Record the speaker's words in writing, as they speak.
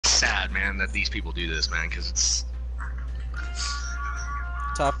sad, man, that these people do this, man, because it's...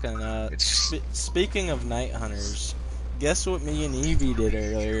 Top Gun, speaking of night hunters, guess what me and Evie did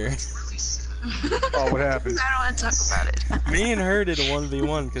earlier? Oh, what happened? I don't want to talk about it. Me and her did a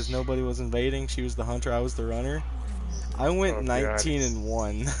 1v1 because nobody was invading. She was the hunter, I was the runner. I went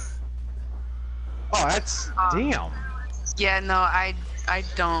 19-1. Oh, that's... damn. Yeah, no, I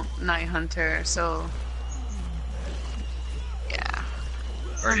don't night hunter, so... Yeah.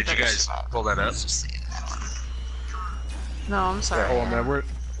 Or did you guys pull that up? No, I'm sorry. Yeah, hold on, man.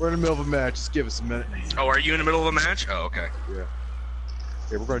 We're in the middle of a match. Just give us a minute. Oh, are you in the middle of a match? Oh, okay. Yeah.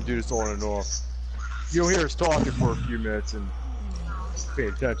 Yeah, we're going to do this on and off. You'll hear us talking for a few minutes and pay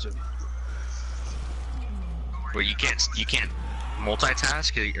attention. Well, you can't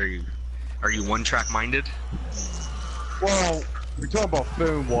multitask? Are you one-track minded? Well, we're talking about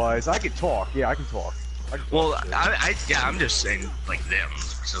phone-wise. I can talk. Yeah, I can talk. Well, I'm just saying, like, them,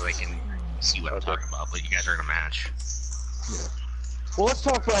 so they can see what I'm talking about, but you guys are in a match. Yeah. Well, let's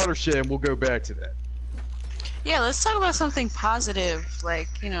talk about other shit, and we'll go back to that. Yeah, let's talk about something positive, like,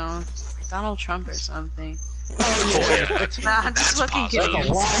 you know, Donald Trump or something. Oh, yeah. Nah, I'm just fucking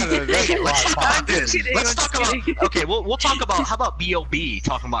kidding. Let's talk about this. Let's talk about... Okay, we'll talk about... How about B.O.B.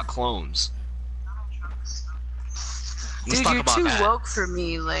 talking about clones? Dude, you're too woke for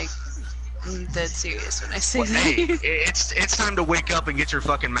me, like... I'm dead serious when I say that. Hey, it's time to wake up and get your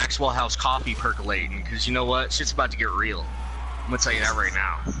fucking Maxwell House coffee percolating, because you know what? Shit's about to get real. I'm gonna tell you that right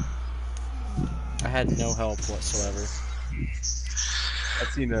now. I had no help whatsoever. I've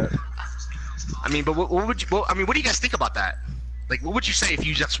seen that. I mean, but what would you? What do you guys think about that? Like, what would you say if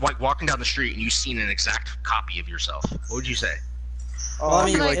you just walking down the street and you seen an exact copy of yourself? What would you say? Oh, I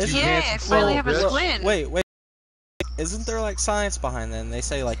mean, like, yeah, I finally have a twin. Wait. Isn't there like science behind that? And they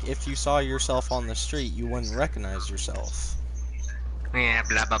say like if you saw yourself on the street, you wouldn't recognize yourself. Yeah,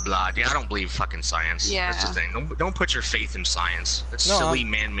 blah blah blah. Yeah, I don't believe fucking science. Yeah. That's the thing. Don't put your faith in science. That's silly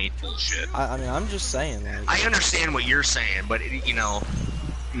man-made bullshit. I mean, I'm just saying. Like, I understand what you're saying, but you know,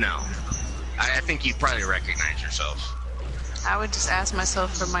 no. I think you'd probably recognize yourself. I would just ask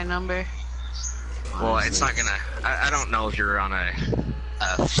myself for my number. Well, it's not gonna. I don't know if you're on a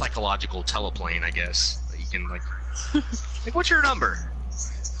psychological teleplane. I guess that you can like. Like, what's your number?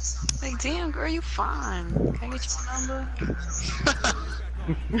 Like, damn, girl, you fine. Can I get your number?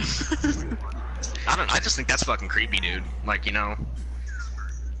 I don't know. I just think that's fucking creepy, dude. Like, you know.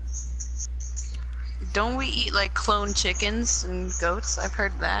 Don't we eat like clone chickens and goats? I've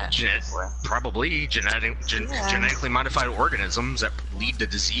heard that. Probably genetically modified organisms that lead to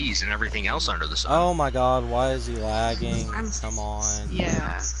disease and everything else under the sun. Oh my god, why is he lagging? Come on.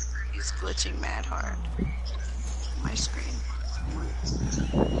 Yeah, he's glitching mad hard. My screen.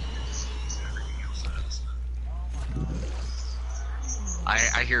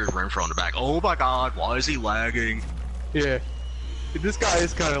 I hear Renfro in the back. Oh my god, why is he lagging? Yeah. This guy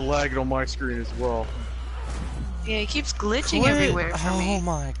is kind of lagging on my screen as well. Yeah, he keeps glitching everywhere for me. Oh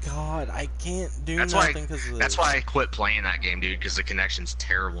my god, I can't do nothing because of this. That's why I quit playing that game, dude, because the connection's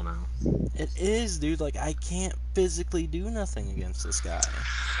terrible now. It is, dude. Like, I can't physically do nothing against this guy.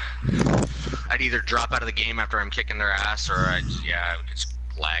 I'd either drop out of the game after I'm kicking their ass, or I would just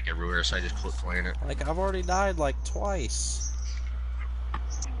lag everywhere, so I just quit playing it. Like, I've already died, like, twice.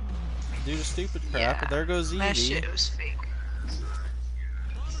 Due to stupid crap, Yeah, but there goes Evie. that shit was fake.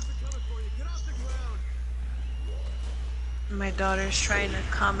 My daughter's trying to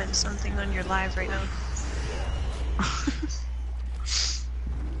comment something on your live right now.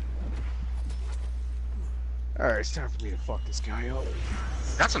 Alright, it's time for me to fuck this guy up.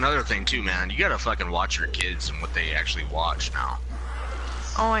 That's another thing, too, man. You gotta fucking watch your kids and what they actually watch now.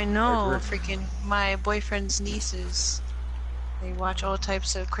 Oh, I know. Freaking my boyfriend's nieces. They watch all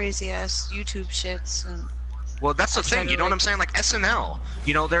types of crazy-ass YouTube shits and... Well, that's the thing, you know what I'm saying? Like, SNL,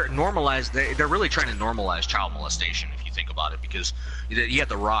 you know, they're really trying to normalize child molestation, if you think about it, because you had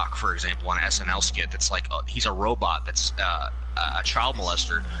The Rock, for example, on an SNL skit that's like, he's a robot that's a child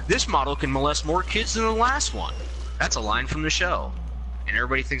molester. This model can molest more kids than the last one. That's a line from the show. And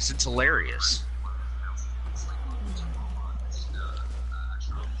everybody thinks it's hilarious.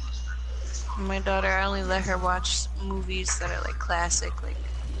 My daughter, I only let her watch movies that are like classic, like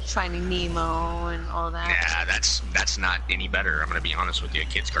Finding Nemo and all that. Yeah, that's not any better. I'm gonna be honest with you.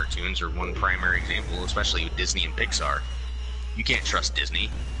 Kids' cartoons are one primary example, especially with Disney and Pixar. You can't trust Disney.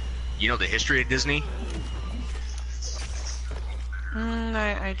 You know the history of Disney?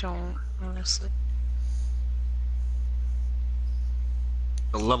 I don't, honestly.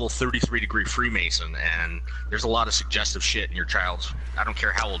 A level 33-degree Freemason, and there's a lot of suggestive shit in your child's. I don't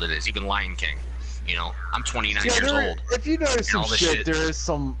care how old it is, even Lion King. You know, I'm 29 Yeah, years old. if you notice and some all this shit, shit. there is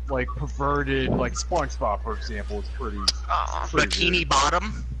some like perverted, like SpongeBob, for example, is pretty. Oh. pretty Bikini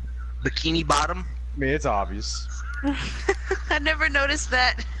bottom. Bikini bottom. I mean, it's obvious. I never noticed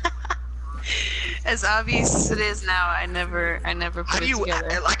that. As obvious as it is now, I never How put do it you,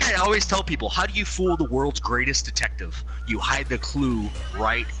 together. like I always tell people, how do you fool the world's greatest detective? You hide the clue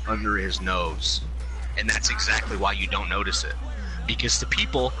right under his nose. And that's exactly why you don't notice it. Because the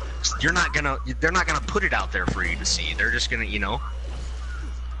people, they're not gonna put it out there for you to see. They're just gonna, you know,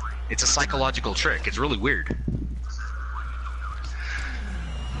 it's a psychological trick. It's really weird.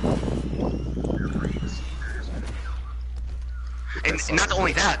 And not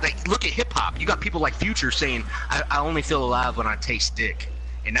only that, like, look at hip hop. You got people like Future saying, I only feel alive when I taste dick.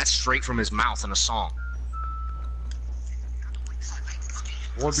 And that's straight from his mouth in a song.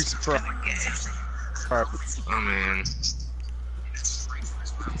 Won't be surprised. Alright. Oh, man.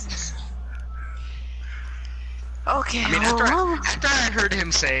 Okay. I mean, after I heard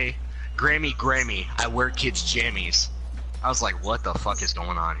him say, Grammy, Grammy, I wear kids' jammies, I was like, what the fuck is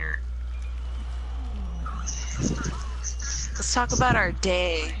going on here? Let's talk about our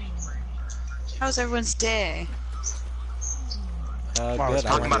day. How's everyone's day? Good. Wow, I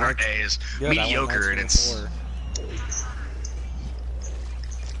Talking went about our lunch- day is good, I went mediocre, lunch and it's... before.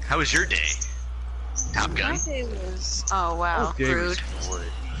 How was your day, Top Gun? My day was. Oh wow, rude.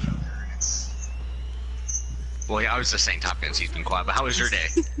 Well, yeah, I was just saying Top Gun's he's been quiet, but how was your day?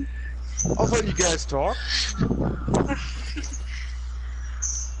 I'll let you guys talk.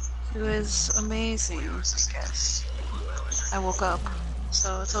 It was amazing, I guess. I woke up,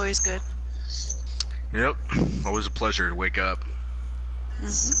 so it's always good. Yep, always a pleasure to wake up.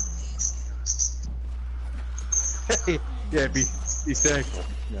 Yeah, be thankful.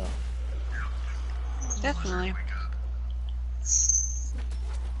 Yeah. Definitely.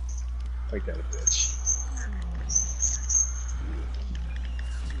 Like that a bitch.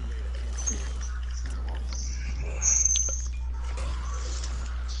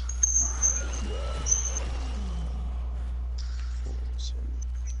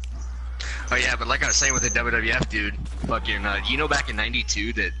 Oh yeah, but like I was saying with the WWF, dude, fucking, you know, back in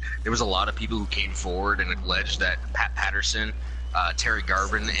 '92 that there was a lot of people who came forward and alleged that Pat Patterson, Terry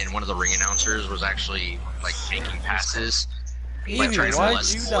Garvin, and one of the ring announcers was actually like making passes, like Evie, trying to why'd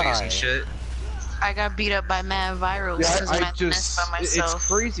molest you boys die? and shit. I got beat up by Mad Viral Yeah, because I'm I at the nest just, by it's myself.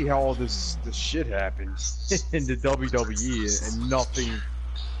 crazy how all this shit happens in the WWE and nothing,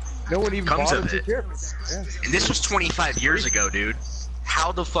 no one even Comes of bothers to it. care. Yeah. And this was 25 years ago, dude.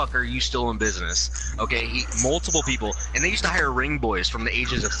 How the fuck are you still in business? Okay, multiple people, and they used to hire ring boys from the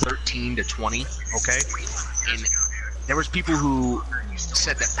ages of 13 to 20. Okay, and there was people who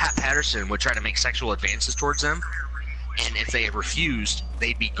said that Pat Patterson would try to make sexual advances towards them, and if they refused,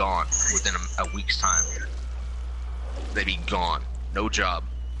 they'd be gone within a week's time. They'd be gone, no job,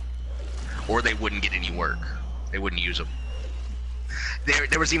 or they wouldn't get any work. They wouldn't use them.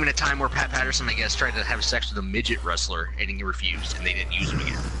 There was even a time where Pat Patterson, I guess, tried to have sex with a midget wrestler, and he refused, and they didn't use him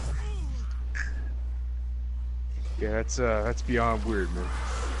again. Yeah, that's beyond weird, man.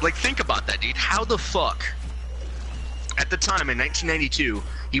 Like, think about that, dude. How the fuck? At the time, in 1992,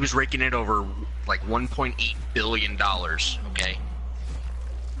 he was raking in over, like, $1.8 billion, okay?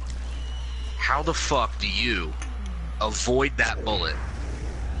 How the fuck do you avoid that bullet?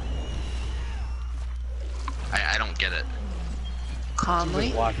 I don't get it.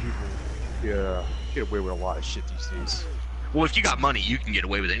 Calmly. A lot of people, yeah, get away with a lot of shit these days. Well, if you got money, you can get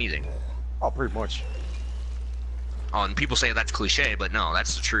away with anything. Oh, pretty much. Oh, and people say that's cliche, but no,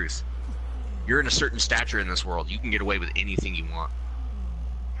 that's the truth. You're in a certain stature in this world. You can get away with anything you want.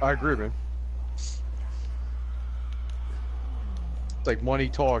 I agree, man. It's like money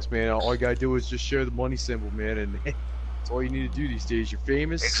talks, man. All you gotta do is just share the money symbol, man, and that's all you need to do these days. You're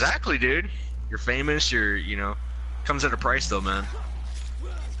famous. Exactly, dude. You're famous. You know, comes at a price, though, man.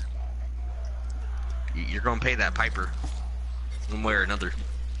 You're gonna pay that piper, one way or another.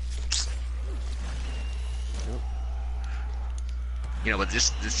 You know, but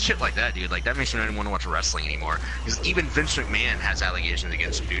this shit like that, dude, like that makes me not even want to watch wrestling anymore. Because even Vince McMahon has allegations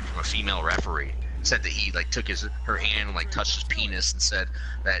against him, dude, from a female referee. Said that he like took her hand and like touched his penis and said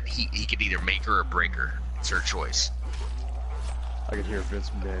that he could either make her or break her. It's her choice. I can hear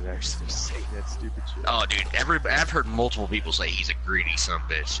Vince McMahon actually say that stupid shit. Oh, dude, I've heard multiple people say he's a greedy son of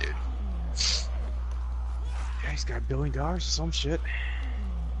a bitch, dude. Yeah, he's got $1 billion or some shit.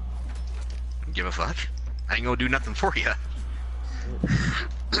 Give a fuck. I ain't gonna do nothing for you.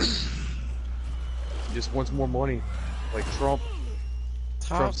 He just wants more money, like Trump.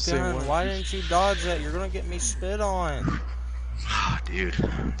 Top Trump's the same Gun, way. why didn't you dodge that? You're gonna get me spit on. Oh, dude,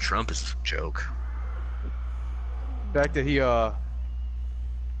 Trump is a joke. The fact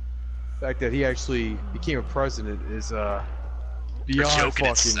that he actually became a president is beyond joke in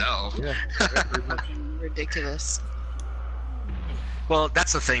fucking. itself. Yeah. Ridiculous. Well,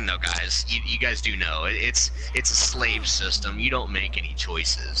 that's the thing, though, guys. You guys do know it's a slave system. You don't make any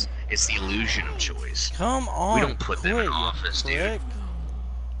choices. It's the illusion of choice. Come on. We don't put them in quit, you office, dude.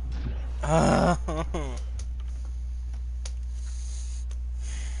 prick.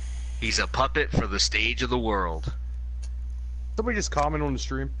 He's a puppet for the stage of the world. Somebody just comment on the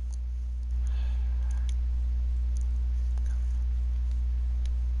stream.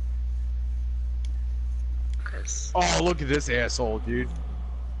 Oh, look at this asshole, dude.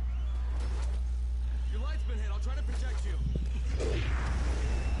 Your light's been hit. I'll try to protect you.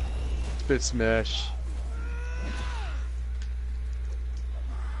 Spit smash.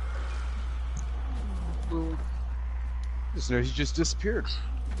 Just know he just disappeared.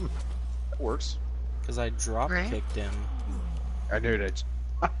 That works. Because I drop Right. kicked him. I knew that.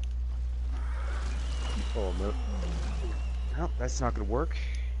 Oh no. No, that's not gonna work.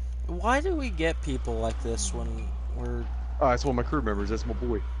 Why do we get people like this when we're... Oh, that's one of my crew members. That's my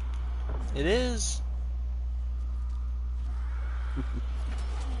boy. It is.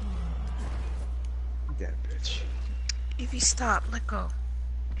 That bitch. If you stop, let go.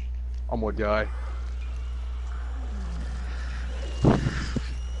 I'm gonna die.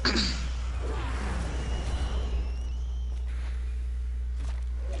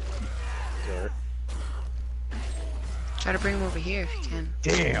 Sorry. Try to bring him over here if you can.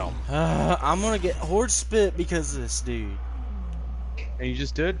 Damn. I'm gonna get horde spit because of this dude. And you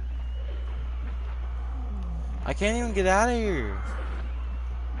just did? I can't even get out of here.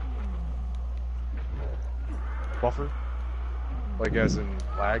 Buffer? Like as in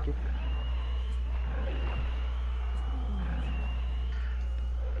lag?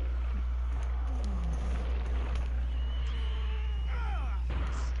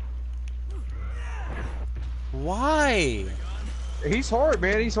 Why? He's hard,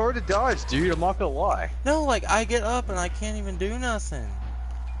 man. He's hard to dodge, dude. I'm not gonna lie. No, like, I get up and I can't even do nothing.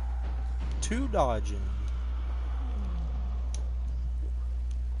 To dodging.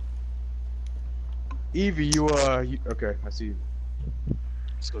 Evie, you, okay, I see you.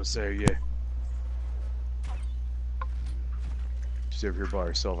 Just gonna say, yeah. She's over here by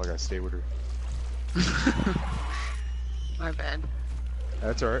herself. I gotta stay with her. My bad.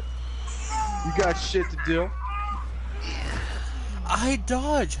 That's alright. You got shit to do. I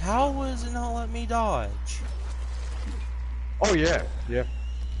dodge. How was it not let me dodge? Oh, yeah, yeah.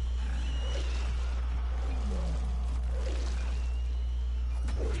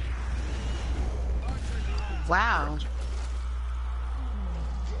 Wow.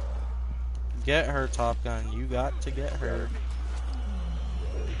 Get her, Top Gun. You got to get her.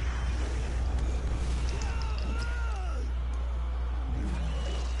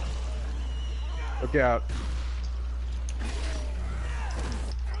 Look out.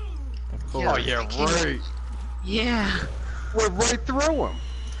 Of Yeah. Oh, course. yeah, I can't- right. Yeah. Went right through him.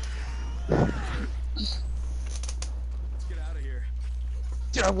 Let's get out of here.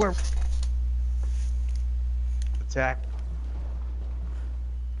 Dude, I went. Attack.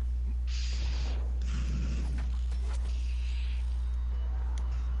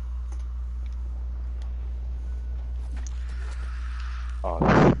 Oh,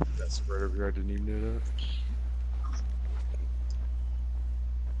 that's right over here. I didn't even know that.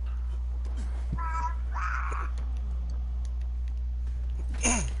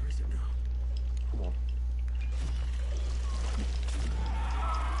 Come on.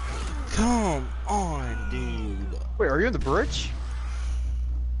 Come on, dude. Wait, are you on the bridge?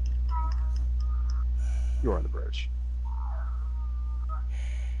 You are on the bridge.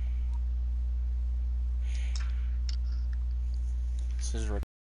 This is ridiculous.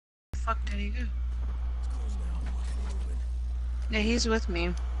 Fuck did he go? Yeah, he's with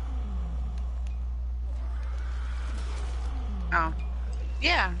me. Oh.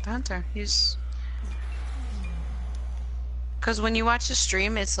 Yeah, the hunter. He's... Because when you watch the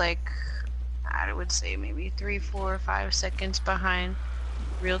stream, it's like, I would say maybe 3, 4, 5 seconds behind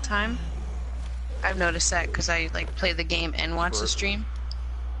real time. I've noticed that because I like play the game and watch the stream.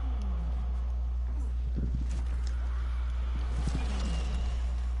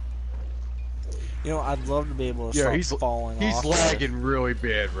 You know, I'd love to be able to Yeah, stop falling off. he's lagging really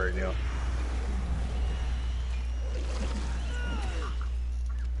bad right now.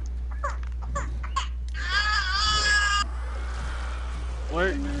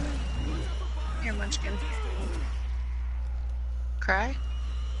 Where? Here, Munchkin. Cry?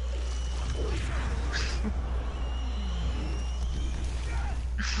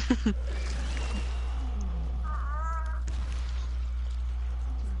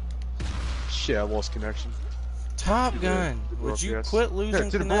 shit, I lost connection. Top To the- Gun, the would you broadcast. quit Yeah, losing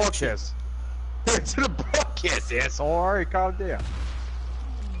to the connection? broadcast. Yeah, to the broadcast, asshole. Alright, calm down.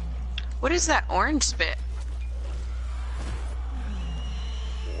 What is that orange spit?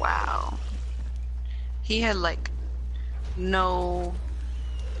 Wow. He had like no.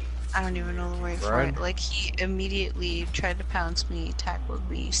 I don't even know the word for Run. it. Like he immediately tried to pounce me, tackled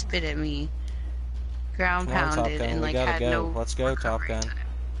me, spit at me, ground Come on, Top pounded, Gun, and we like gotta had go. no. Let's go, Top recovery Gun. time.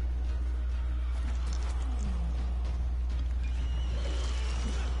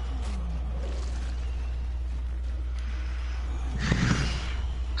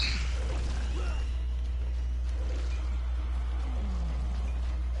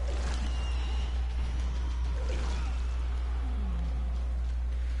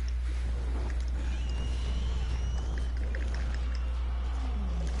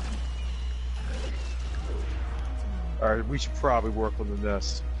 Alright, we should probably work on the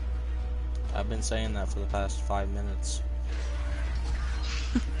nest. I've been saying that for the past 5 minutes.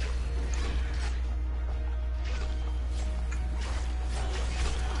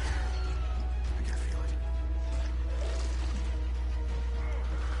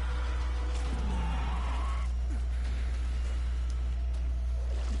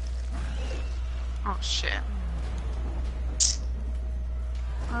 Oh shit.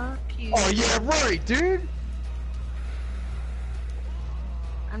 Fuck you. Oh yeah, right, dude!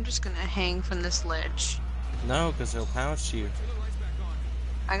 I'm just gonna hang from this ledge. No, because he'll pounce you.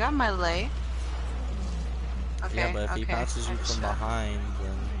 I got my lay. Okay, Yeah, but if he okay. pounces you from behind,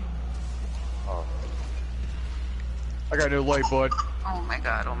 then... Oh. I got no light, bud. Oh my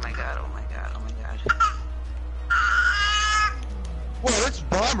god, oh my god, oh my god, oh my god. Whoa, this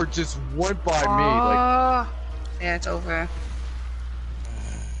bomber just went by me. Like, Yeah, it's over.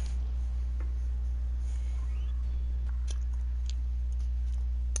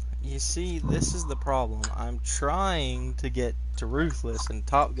 You see, this is the problem. I'm trying to get to Ruthless, and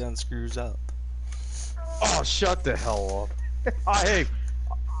Top Gun screws up. oh, shut the hell up.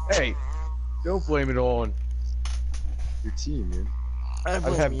 Hey, don't blame it all on your team, man. I I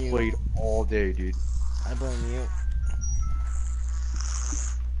blame haven't you. played all day, dude. I blame you.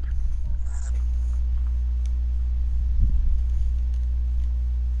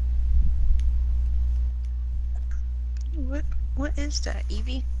 What is that,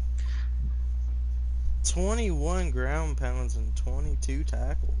 Evie? 21 ground pounds and 22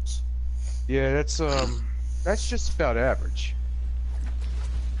 tackles. Yeah, that's just about average.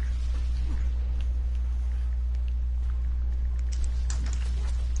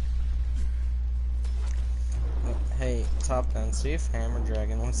 Hey, Top Gun, see if Hammer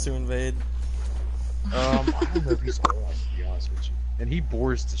Dragon wants to invade. I don't know if he's on, to be honest with you. And he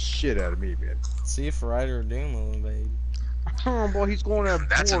bores the shit out of me, man. See if Rider of Doom will invade. Well, he's going to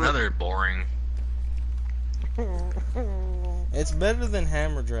That's another boring. It's better than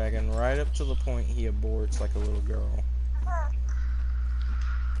Hammer Dragon, right up to the point he aborts like a little girl.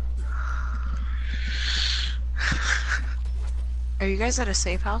 Are you guys at a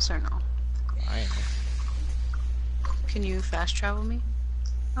safe house or no? I am. Can you fast travel me?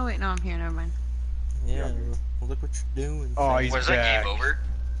 Oh wait, no, I'm here, never mind. Yeah, look what you're doing. Oh, fam. he's Was back. that game over?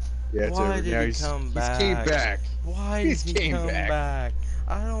 Yeah, it's Why over. did Now he he's, come he's back? came back. Why He's did he came come back. back?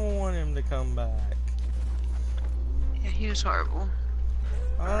 I don't want him to come back. Yeah, he was horrible.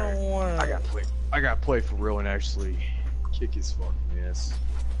 I don't want I to. got to play for real and actually kick his fucking ass.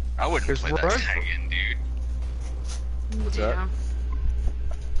 I wouldn't There's play that Run- tag in, dude. What's that? Yeah.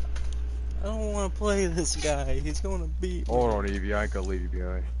 I don't want to play this guy. He's gonna beat me. Hold on, Evie. I ain't gonna leave you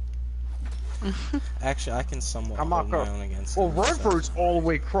behind. Actually, I can somewhat I'm hold not my gonna- own against Well, him. so- Runford's all the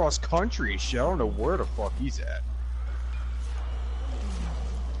way cross country and shit. I don't know where the fuck he's at.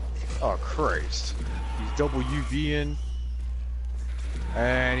 Oh, Christ. He's double UV in.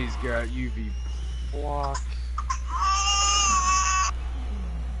 And he's got UV block.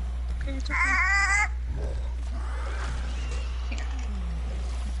 Okay, it's okay.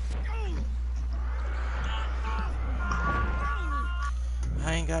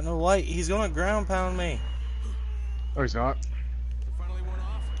 I ain't got no light. He's gonna ground pound me. Oh, he's not. It finally went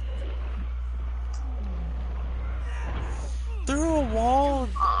off. Through a wall.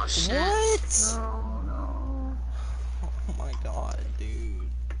 Oh shit. What? No, no. Oh my god, dude.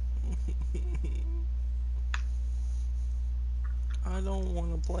 I don't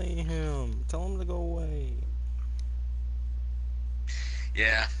want to play him. Tell him to go away.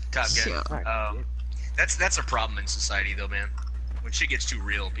 Yeah, Top Yeah. Gun. That's a problem in society, though, man. When shit gets too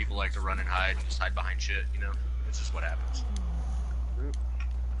real, people like to run and hide and just hide behind shit. You know, it's just what happens.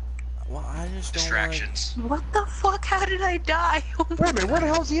 Well, I just don't like... Distractions. What the fuck? How did I die? Oh Wait my a minute, where the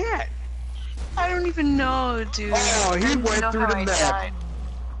hell's he at? I don't even know, dude. Oh, he I don't went know through how the I map. died.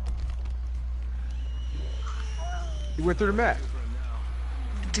 He went through the map.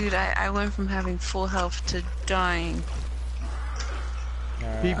 Dude, I went from having full health to dying.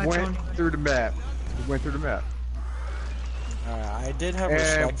 He Alright, went through the map. He went through the map. I did have And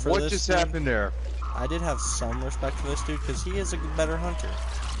respect for what this just dude. happened there? I did have some respect for this dude because he is a better hunter.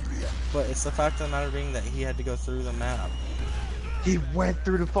 But it's the fact of the matter being that he had to go through the map. He went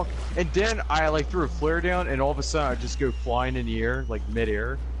through the fuck. And then I like threw a flare down, and all of a sudden I just go flying in the air, like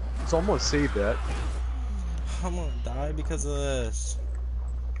mid-air. So I'm gonna save that. I'm gonna die because of this.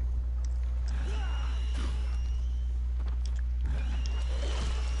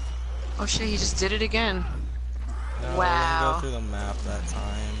 Oh shit, he just did it again. No, Wow. I didn't go through the map that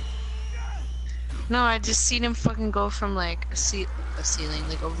time. No, I just seen him fucking go from like a ceiling,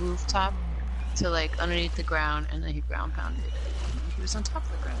 like a rooftop, to like underneath the ground, and then he ground pounded it. He was on top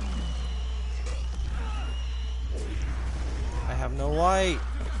of the ground. I have no light.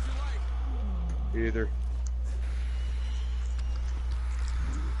 Either.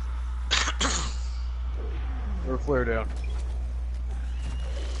 Or flare down.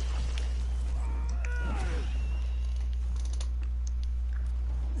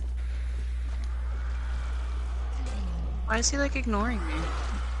 Why is he like ignoring me?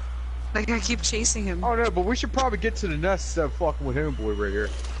 Like I keep chasing him. Oh no, but we should probably get to the nest instead of fucking with Homeboy right here.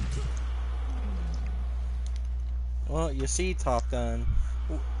 Well, you see, Top Gun,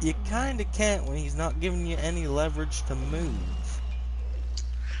 you kinda can't when he's not giving you any leverage to move.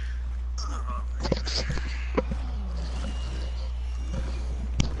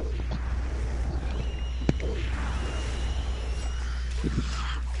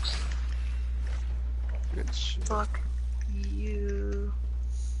 Good shit. Fuck you.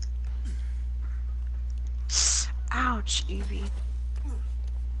 Ouch, Evie.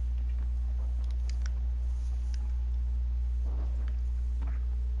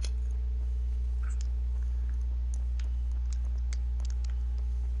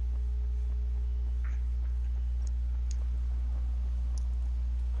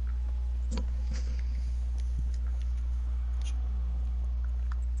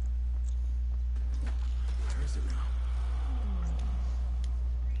 Where's it now?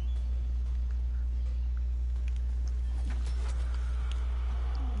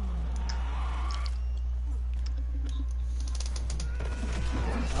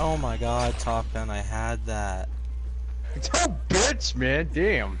 Oh my god, Top Gun, I had that. Oh, bitch, man.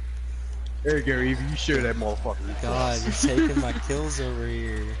 Damn. There you go, Evie. You show that motherfucker. God, you're taking my kills over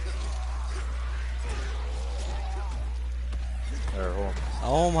here. Alright, hold on.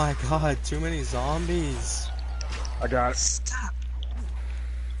 Oh my god, too many zombies. I got it. Stop.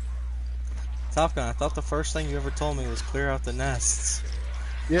 Top Gun, I thought the first thing you ever told me was clear out the nests.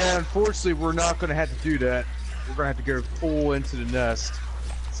 Yeah, unfortunately, we're not gonna have to do that. We're gonna have to go full into the nest.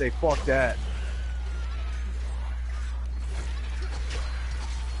 Say, fuck that.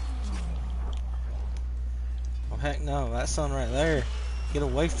 Oh heck no, that sun right there. Get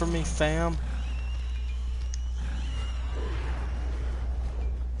away from me, fam.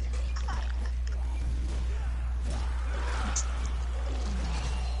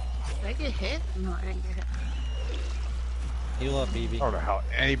 Did I get hit? No, I didn't get hit. Heal up, Evie. I don't know how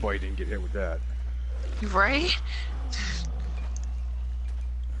anybody didn't get hit with that. Right?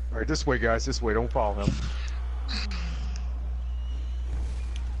 Alright, this way, guys. This way. Don't follow him.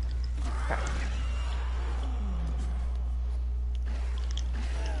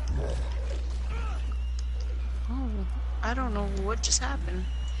 Oh, I don't know what just happened.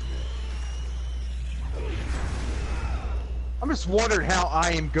 I'm just wondering how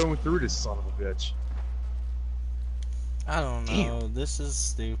I am going through this son of a bitch. I don't know. This is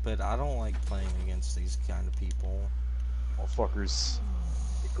stupid. I don't like playing against these kind of people. Motherfuckers.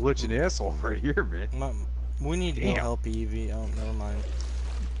 Glitching asshole right here, man. We need to go Damn. help Evie. Oh, never mind.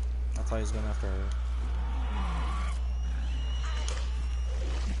 I thought he was going after her.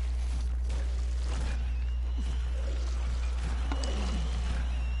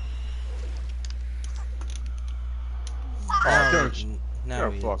 Oh, Oh, don't now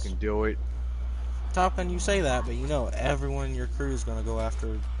he is. fucking do it. Top Gun, you say that, but you know everyone in your crew is gonna go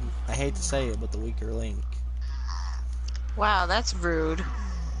after. I hate to say it, but the weaker link. Wow, that's rude.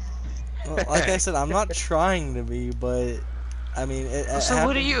 Well, like I said, I'm not trying to be, but I mean, it So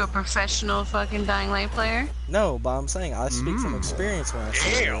what are happens- you, a professional fucking Dying Light player? No, but I'm saying I speak from experience when I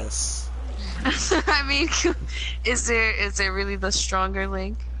say Damn. this. I mean, is there really the stronger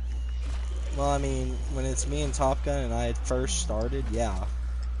link? Well, I mean, when it's me and Top Gun and I had first started, yeah.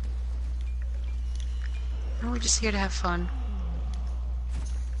 Or we're just here to have fun.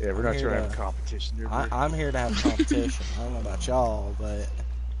 Yeah, we're I'm not here trying to to- have a competition here. dude. I'm here to have competition. I don't know about y'all, but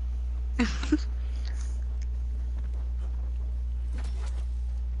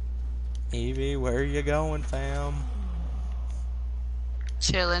Evie, where you going, fam?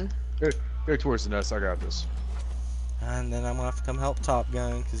 Chilling. Go towards the nest. I got this. And then I'm gonna have to come help Top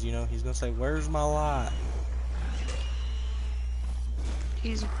Gun, because you know he's gonna say, "Where's my light?"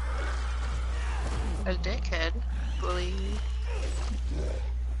 He's a dickhead. Bully.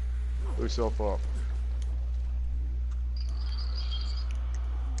 Put yourself up.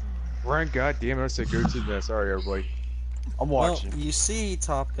 Ryan, goddamn it! I said go to the nest. Sorry, everybody. I'm watching. Well, you see,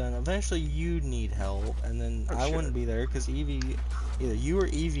 Top Gun, eventually you'd need help, and then Oh, I shit. wouldn't be there because Evie, either you or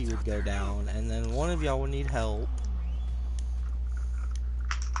Evie would go down, and then one of y'all would need help.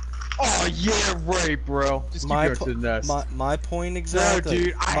 Oh yeah, right, bro. Just keep My going po- to the nest. My point No, exactly.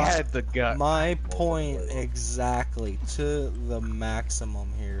 dude, I my, had the gut. my point exactly to the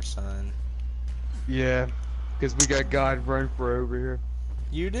maximum here, son. Yeah, because we got God run for over here.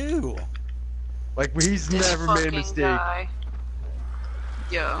 You do. Like he's This never made a fucking mistake. guy.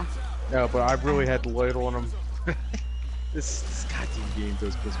 Yo. No, but I really had to light on him. this goddamn game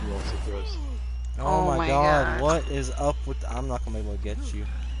does piss me off so gross. Oh, Oh my my god, God. what is up with... I'm not gonna be able to get you.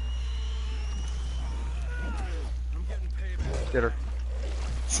 Get her.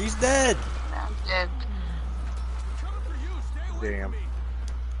 She's dead! I'm dead. Damn.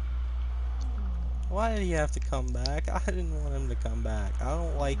 Why did he have to come back? I didn't want him to come back. I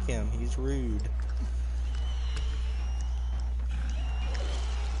don't like him. He's rude.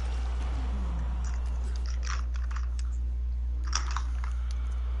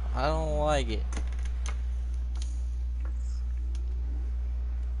 I don't like it.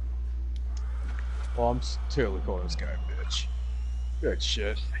 Well, I'm totally calling this guy a bitch. Good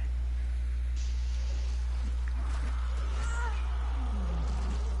shit.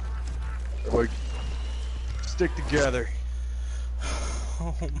 Everybody, stick together.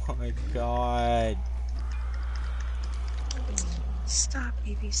 Oh my god. Stop,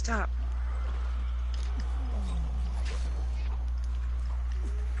 Evie, stop.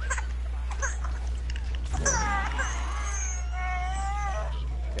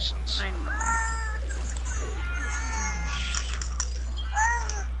 I know.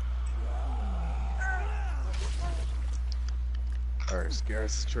 Alright, guys,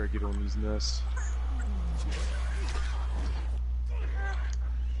 let's try to get on these nests.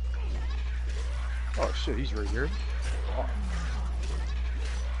 Oh shit, he's right here. Oh.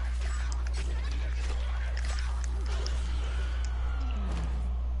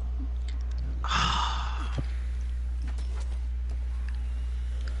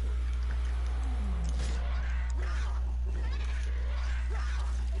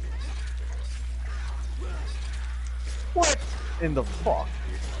 What in the fuck,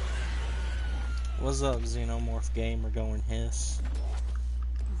 dude? What's up, Xenomorph Gamer going hiss?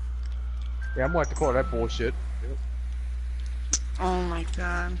 Yeah, I'm gonna have to call that bullshit. Oh my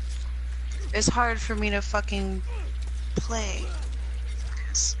god. It's hard for me to fucking play.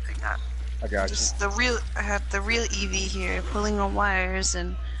 'Cause I got you. I have the real Evie here pulling on wires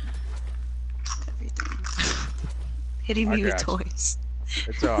and everything. Hitting I me with got you. toys.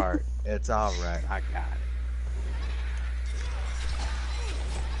 It's alright. It's alright. I got it.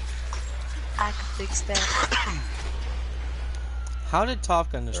 I can fix that. How did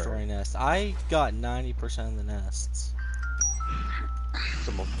Top Gun destroy nests? I got 90% of the nests.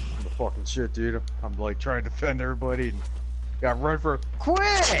 Some of the fucking shit, dude. I'm like trying to defend everybody and got run for. Quit!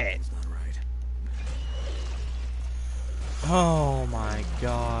 It's not right. Oh my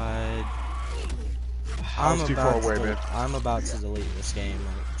god. I was too far away, man. I'm about to delete this game.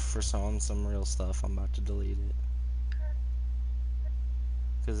 Like, for some real stuff, I'm about to delete it.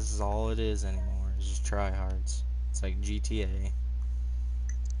 Because this is all it is anymore. It's just tryhards. It's like GTA.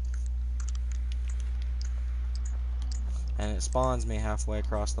 And it spawns me halfway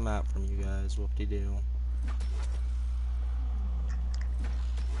across the map from you guys. Whoop-de-doo.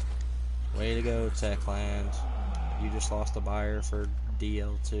 Way to go, Techland. You just lost a buyer for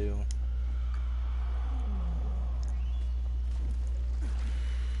DL2.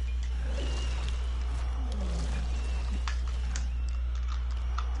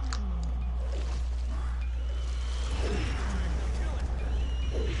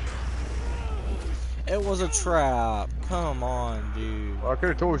 It was a trap. Come on, dude. Well, I could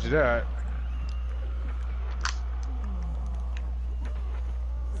have told you that.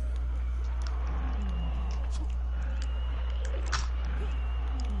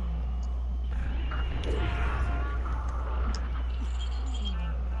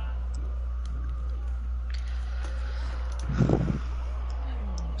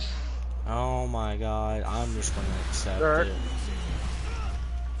 Oh my god, I'm just gonna accept Alright. it.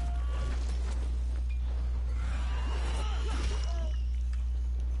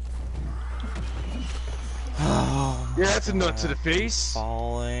 Oh Yeah, my that's a nut to God, the face.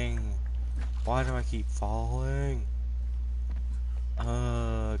 Falling. Why do I keep falling?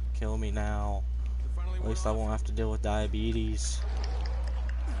 Kill me now. At least I won't have to deal with diabetes.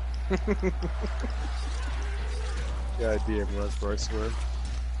 God damn, Rusbro, I swear.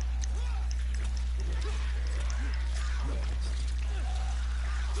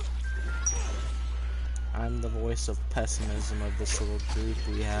 I'm the voice of pessimism of this little group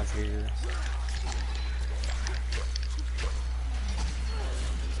we have here.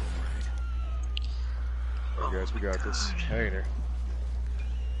 Alright guys, we got this. Hang in there.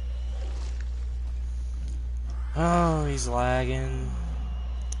 Oh, he's lagging.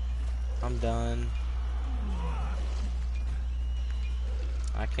 I'm done.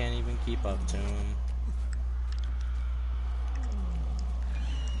 I can't even keep up to him.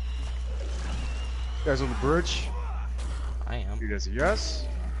 Guys on the bridge? I am. You guys a yes?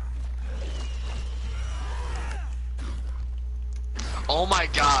 Oh my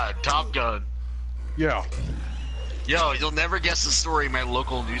god, Top Gun. Yeah. Yo, you'll never guess the story my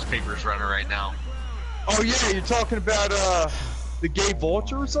local newspaper's running right now. Oh yeah, you're talking about the gay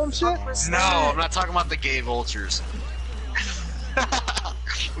vulture or some shit? No, I'm not talking about the gay vultures.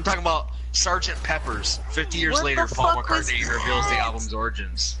 I'm talking about Sgt. Pepper's. 50 years What later, the Paul fuck was McCartney reveals the that? album's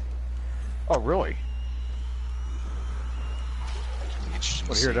origins. Oh really? Interesting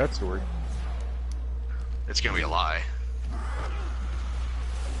I to hear see. that story. It's gonna be a lie.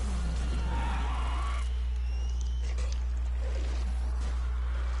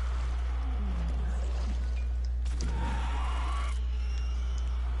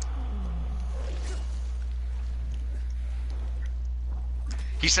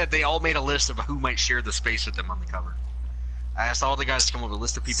 He said they all made a list of who might share the space with them on the cover. I asked all the guys to come up with a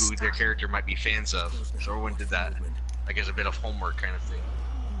list of people who their character might be fans of. So everyone did that, like as a bit of homework kind of thing.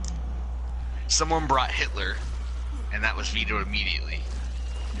 Someone brought Hitler, and that was vetoed immediately.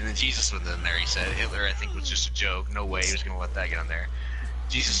 And then Jesus was in there. He said Hitler, I think, was just a joke. No way he was gonna let that get on there.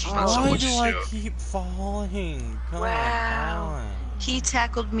 Jesus was not so Why much do a I joke. keep falling? Come Wow. on. He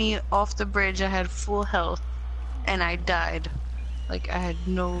tackled me off the bridge. I had full health, and I died. Like I had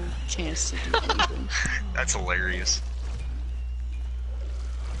no chance to do anything. That's hilarious.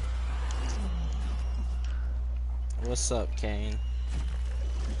 What's up, Kane?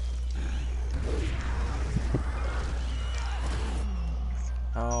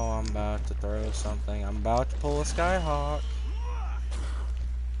 Oh, I'm about to throw something. I'm about to pull a Skyhawk.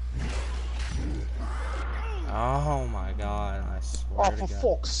 Oh my god, I swear Oh, to for God.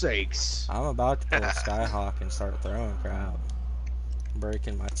 fuck's sakes. I'm about to pull a Skyhawk and start throwing crap.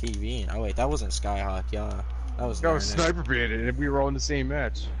 Breaking my TV. Oh wait, that wasn't Skyhawk, yeah. That was That was Niner. Sniper Bandit, and we were all in the same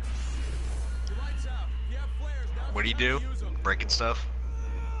match. What do you do? Breaking stuff?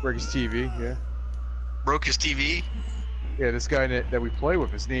 Break his TV, yeah. Broke his TV? Yeah, this guy that we play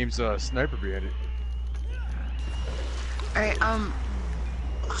with, his name's Sniper Bandit. Alright, I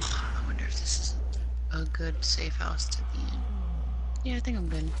wonder if this is a good safe house to be in. Yeah, I think I'm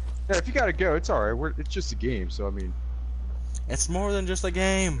good. Yeah, if you gotta go, it's alright. It's just a game, so I mean. It's more than just a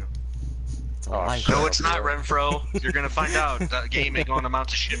game. It's a Oh, life. shut No, up, it's not, bro. Renfro. You're gonna find out. That game ain't going to amount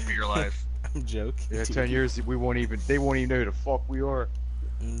to shit for your life. I'm joking. Yeah, dude. 10 years, they won't even know who the fuck we are.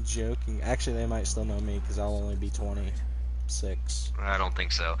 I'm joking. Actually, they might still know me because I'll only be 26. I don't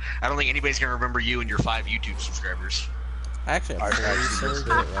think so. I don't think anybody's gonna remember you and your 5 YouTube subscribers. Actually, I'm I pretty actually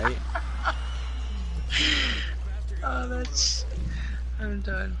sure it, right? Oh, that's... I'm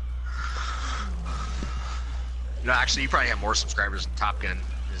done. No, actually, you probably have more subscribers than Top Gun.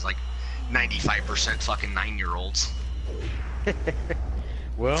 There's like 95% fucking 9-year-olds.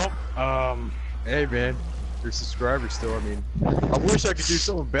 Well, hey man, your subscribers still. I mean, I wish I could do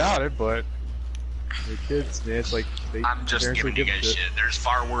something about it, but the kids, man, it's like they. I'm just parents giving don't you give a guys shit. There's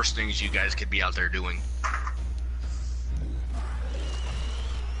far worse things you guys could be out there doing.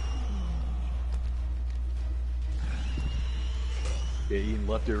 Yeah, eating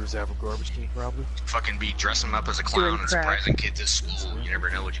leftovers out of a garbage can, probably. Fucking be dressing up as a clown Doing and crack. surprising kids at school. You never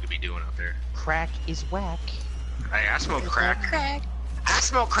know what you could be doing out there. Crack is whack. Hey, I smoke crack. Crack. I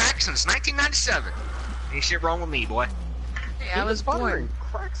smoked crack since 1997. Ain't shit wrong with me, boy. Hey, I was born.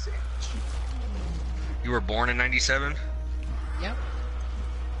 Crack sandwich. You were born in 97? Yep.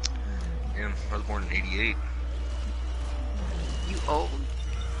 Yeah, I was born in 88. You old.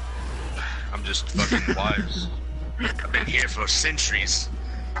 I'm just fucking wise. I've been here for centuries.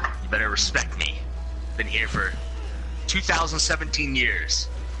 You better respect me. Been here for 2017 years.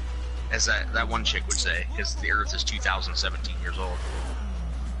 as that one chick would say, because the Earth is 2017 years old.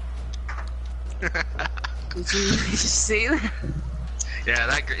 Did you see that?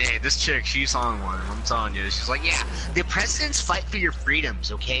 Yeah, hey, this chick, she's on one. I'm telling you, she's like, yeah, the presidents fight for your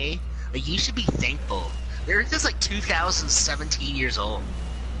freedoms, okay? Like, you should be thankful. The Earth is like 2017 years old.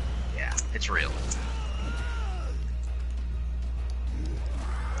 Yeah, it's real.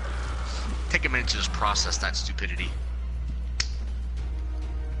 Take a minute to just process that stupidity.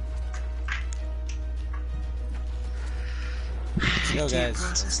 Let's go, guys.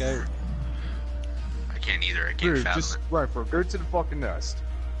 Let's go. I can't either. I can't Dude, fathom just it. right for go to the fucking nest.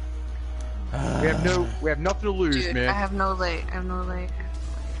 We have nothing to lose, Dude, man. I have no light. I have no light.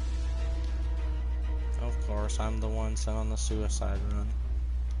 Of course, I'm the one sent on the suicide run.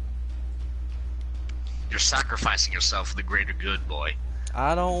 You're sacrificing yourself for the greater good, boy.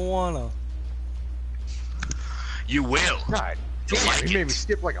 I don't wanna. You will. God You'll damn, like he made it. me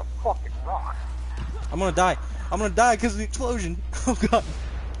skip like a fucking rock. I'm gonna die. I'm gonna die because of the explosion. Oh god.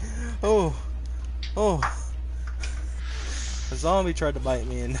 Oh. Oh. A zombie tried to bite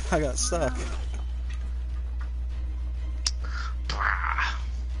me and I got stuck. Brah.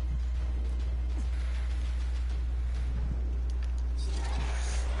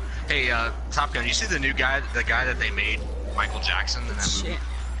 Hey, Top Gun, you see the new guy, the guy that they made, Michael Jackson, in that movie? Shit.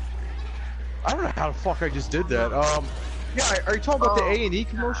 I don't know how the fuck I just did that. Yeah, are you talking about the A&E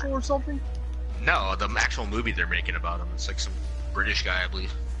commercial or something? No, the actual movie they're making about him. It's like some British guy, I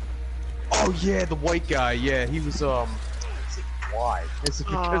believe. Oh yeah, the white guy. Yeah, he was why? It's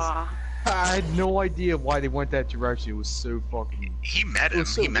because Aw. I had no idea why they went that direction. It was so fucking. He met It him. was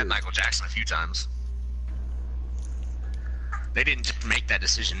so He met weird. Michael Jackson a few times. They didn't just make that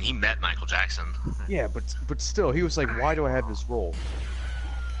decision. He met Michael Jackson. Yeah, but still, he was like, why do I have this role?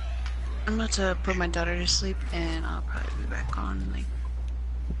 I'm about to put my daughter to sleep, and I'll probably be back on in like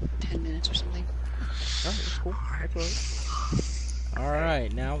 10 minutes or something. Oh, that's cool. That's all right.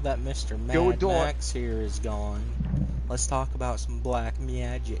 Alright, now that Mr. Go Mad adult. Max here is gone, let's talk about some black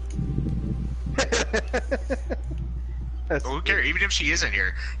magic. That's Well, who cares? Even if she isn't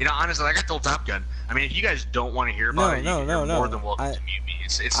here, you know, honestly, like I told Top Gun, I mean, if you guys don't want to hear about it, you're more than welcome to mute me.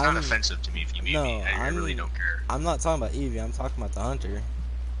 It's not I'm- offensive to me if you mute me. I really don't care. I'm not talking about Evie, I'm talking about the hunter.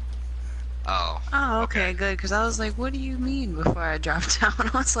 Oh. Oh, Okay. okay, good. Because I was like, what do you mean before I dropped down? I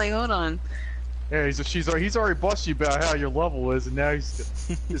was like, hold on. Yeah, he's already busted you about how your level is, and now he's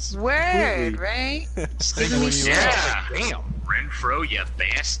just Word, completely right? singling you Yeah. out. Damn, Renfro, you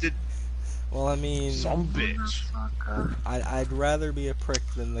bastard. Well, I mean, some bitch. Motherfucker. I'd rather be a prick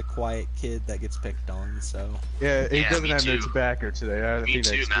than the quiet kid that gets picked on, so. Yeah, he Yeah, doesn't me have no too. tobacco today. I Me think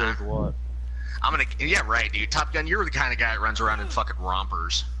that too, explains a lot. Yeah, right, dude. Top Gun, you're the kind of guy that runs around in fucking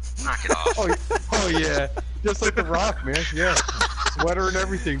rompers. Knock it off. Oh yeah, just like the Rock, man. Yeah, sweater and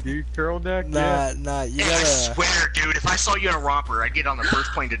everything, dude. Turtleneck. Yeah. Nah, you Yeah, I gotta. swear, dude, if I saw you in a romper, I'd get on the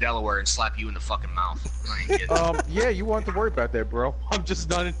first plane to Delaware and slap you in the fucking mouth. I ain't kidding. Yeah, you won't have to worry about that, bro. I'm just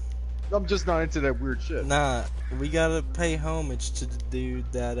not into that weird shit. Nah, we gotta pay homage to the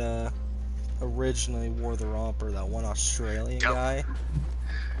dude that originally wore the romper, that one Australian Yep. guy.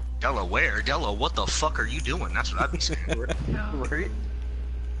 Delaware? what the fuck are you doing? That's what I'd be saying. Right?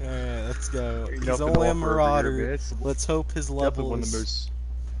 Alright, let's go. Ain't He's nothing only a to offer over here, marauder. man. It's Let's hope his definitely level one of the is. most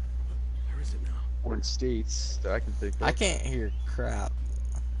Where is it now? important states that I can think of. I can't hear crap.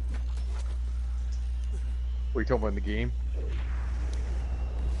 What are you talking about in the game?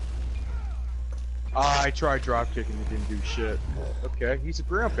 I tried drop kicking, it didn't do shit. Okay, he's a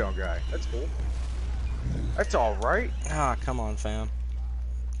ground pound guy. That's cool. That's all right. Ah, come on, fam.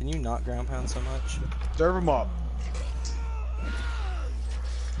 Can you not ground pound so much? Serve him up.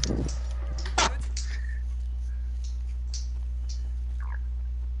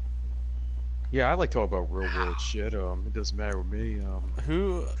 Yeah, I like talking about real world shit. It doesn't matter with me.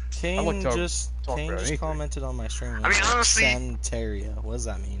 Who? King like to just talk King about just anything. commented on my stream. I mean, honestly- Santeria. What does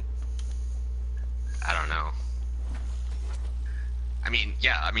that mean? I don't know. I mean,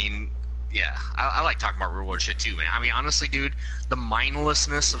 yeah. I like talking about real world shit too, man. I mean, honestly, dude, the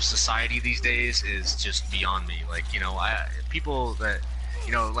mindlessness of society these days is just beyond me. Like, you know, people that,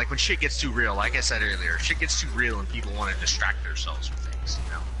 you know, like when shit gets too real, like I said earlier, shit gets too real and people want to distract themselves from things,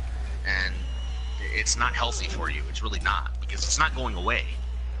 you know? And it's not healthy for you. It's really not, because it's not going away.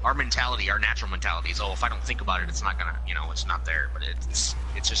 Our mentality, our natural mentality is, oh, if I don't think about it, it's not gonna, you know, it's not there. But it's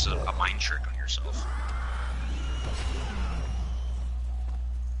just a mind trick on yourself.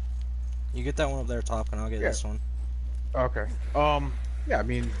 You get that one up there, Top, and I'll get Yeah. this one. Okay. Yeah, I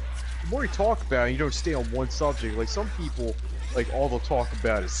mean, the more you talk about it, you don't stay on one subject. Like some people, like all they'll talk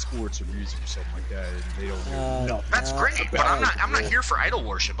about is sports or music or something like that, and they don't know nothing. That's great, but I'm not here for idol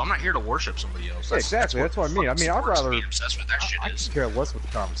worship. I'm not here to worship somebody else. Yeah, exactly. That's what I mean. I mean, I'd rather be obsessed with that shit. I could care less what the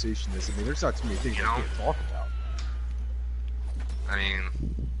conversation is. I mean, there's not too many things I can't talk about. I mean,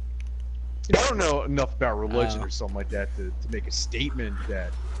 you know, I don't know enough about religion or something like that to make a statement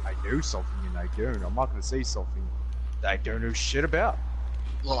that I know something and I don't. I'm not going to say something that I don't know shit about.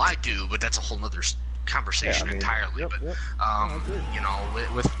 well, I do, but that's a whole nother conversation Yeah, I mean, entirely. yep, but yep. you know,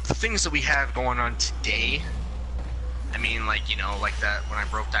 with the things that we have going on today, I mean, like, you know, like that when I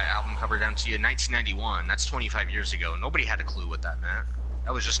broke that album cover down to you in 1991. That's 25 years ago. Nobody had a clue what that meant.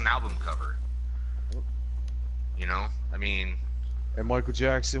 That was just an album cover. You know, I mean. And Michael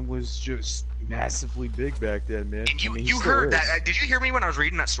Jackson was just massively big back then, man. And you, I mean, he you still heard is. that? Did you hear me when I was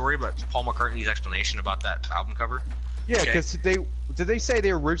reading that story about Paul McCartney's explanation about that album cover? Yeah, Okay. because did they say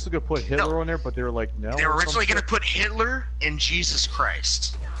they were originally going to put Hitler on there, but they were like, no. They were or originally some going to put Hitler and Jesus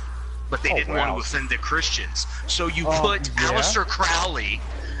Christ, but they Oh, didn't want wow. to offend the Christians. So you Oh, put yeah? Aleister Crowley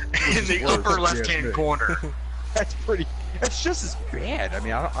in the Worse, upper yeah, left-hand me. corner. shit? That's pretty. That's just as bad. I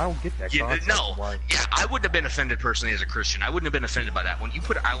mean, I don't get that Yeah, concept. no, Why? yeah, I wouldn't have been offended personally as a Christian. I wouldn't have been offended by that. When you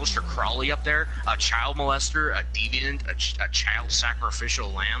put Aleister Crowley up there, a child molester, a deviant, a child sacrificial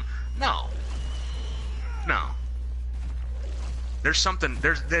lamb, no. There's something.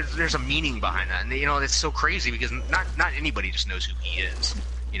 There's a meaning behind that, and you know it's so crazy because not anybody just knows who he is.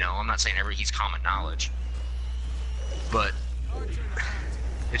 You know, I'm not saying he's common knowledge, but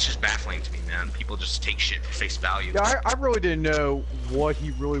it's just baffling to me, man. People just take shit for face value. Yeah, I really didn't know what he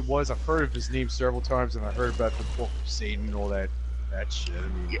really was. I've heard of his name several times, and I heard about the Book of Satan and all that shit. I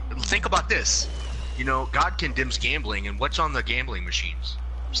mean, Yeah, think about this. You know, God condemns gambling, and what's on the gambling machines?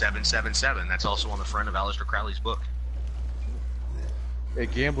 777. That's also on the front of Aleister Crowley's book. yeah,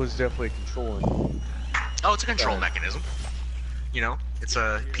 gambling's definitely controlling. Oh, it's a control mechanism. You know, it's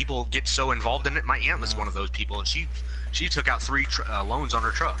people get so involved in it. My aunt was one of those people, and she took out 3 loans on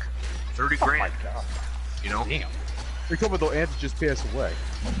her truck, 30 Oh my grand. god. You know? Damn. You're talking about the aunt that just passed away.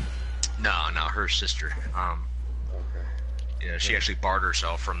 No, her sister. Okay. Yeah, she actually barred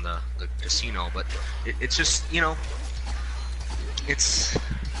herself from the casino, but it's just, you know, it's.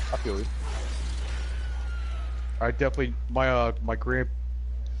 I feel you. I definitely my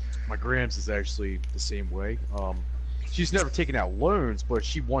grams is actually the same way. She's never taken out loans, but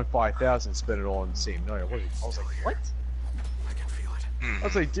she won 5,000 and spent it all in the same night. I was like, what? I can feel it. I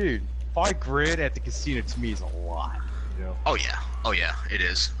was like, dude, $5,000 at the casino to me is a lot. You know? Oh yeah, it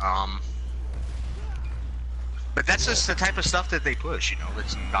is. But that's just the type of stuff that they push, you know,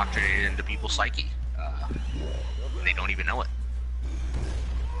 that's indoctrinated into people's psyche. And they don't even know it.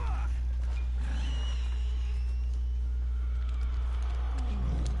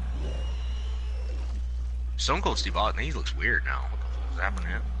 Stone Cold Steve Austin, he looks weird now. What the fuck is happening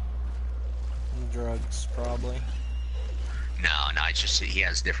to him? Drugs, probably. No, it's just he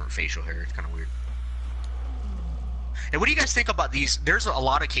has different facial hair. It's kind of weird. And what do you guys think about these? There's a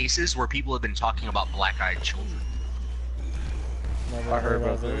lot of cases where people have been talking about black-eyed children. Never I heard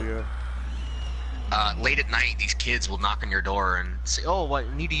about of that. it. Yeah. Late at night, these kids will knock on your door and say, "Oh, well,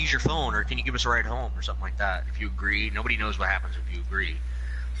 I need to use your phone, or can you give us a ride home, or something like that." If you agree, nobody knows what happens if you agree,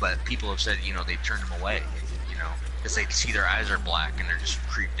 but people have said, you know, they've turned them away, you know, because they see their eyes are black and they're just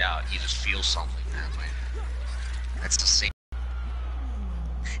creeped out. You just feel something, man. Like, that's the same.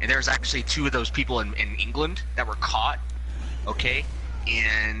 And there's actually 2 of those people in England that were caught, okay,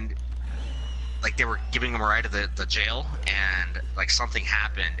 and like they were giving them a ride to the jail, and like something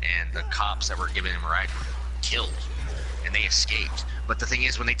happened, and the cops that were giving them a ride were killed, and they escaped. But the thing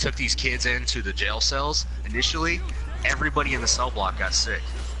is, when they took these kids into the jail cells, initially, everybody in the cell block got sick,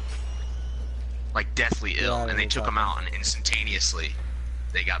 like deathly ill, Yeah, and they they took them out, and instantaneously,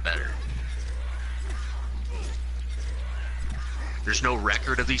 they got better. There's no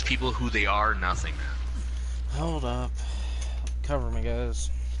record of these people, who they are, nothing. Hold up. Cover me, guys.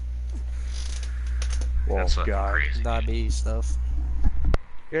 Well, That's fucking God. crazy. Diabetes stuff.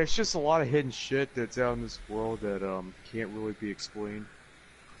 Yeah, it's just a lot of hidden shit that's out in this world that can't really be explained.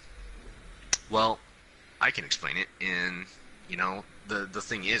 Well, I can explain it, and you know, the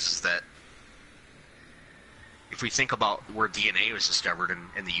thing is that if we think about where DNA was discovered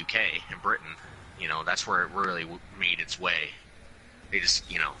in the UK, in Britain, you know, that's where it really made its way. They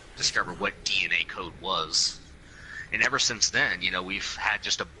just, you know, discovered what DNA code was, and ever since then, you know, we've had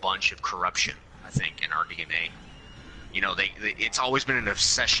just a bunch of corruption, I think, in our DNA. You know, it's always been an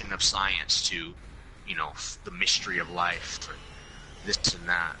obsession of science to, you know, the mystery of life, this and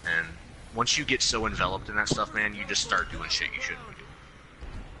that, and once you get so enveloped in that stuff, man, you just start doing shit you shouldn't be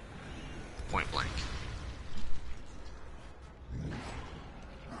point blank.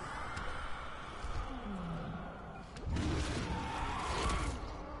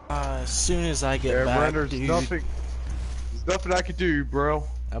 As soon as I get Yeah, back, Ren, there's dude, nothing I can do, bro.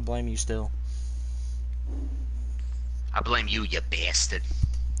 I blame you still. I blame you, you bastard.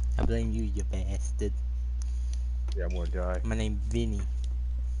 I blame you, you bastard. Yeah, I'm gonna die. My name's Vinny.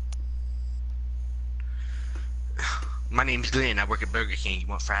 My name's Glenn. I work at Burger King. You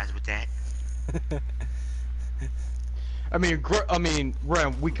want fries with that? I mean,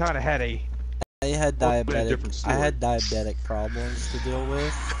 Ren, we kind of had a. I had Well, but a different diabetic. I story. had diabetic problems to deal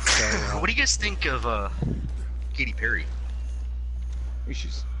with. So What do you guys think of Katy Perry?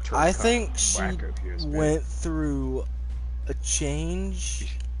 She's I think she wacko, she is, man. went through a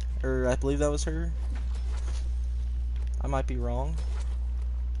change, or I believe that was her. I might be wrong.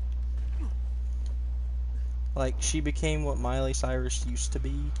 Like, she became what Miley Cyrus used to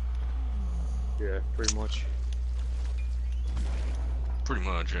be. Yeah, pretty much. Pretty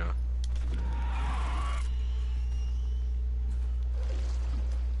much, yeah.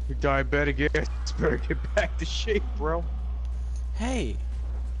 You're diabetic ass. Better get back to shape, bro. Hey,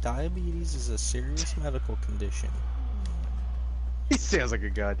 diabetes is a serious medical condition. He sounds like a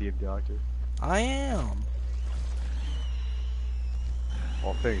goddamn doctor. I am.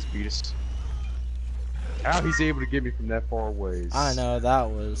 Oh, thanks, Beatus. How he's able to get me from that far away is... I know, that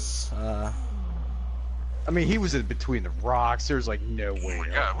was, I mean, he was in between the rocks. There's like no Oh way. my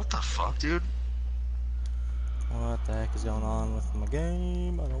up. god, what the fuck, dude? what the heck is going on with my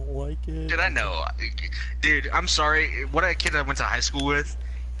game? I don't like it. Dude, I know. Dude, I'm sorry. What a kid I went to high school with,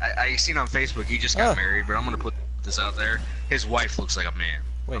 I seen on Facebook, he just got Oh. married, but I'm gonna put this out there. His wife looks like a man.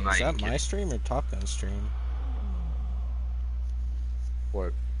 Wait, I'm not is that even my kidding. stream or Top Gun stream?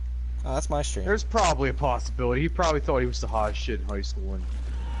 What? Oh, that's my stream. There's probably a possibility. He probably thought he was the hottest shit in high school, and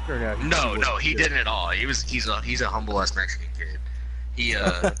turned out No, wasn't he shit. didn't at all. He's a humble ass Mexican kid. He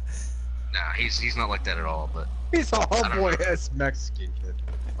nah, he's not like that at all. But He's a don't humble know. ass Mexican kid.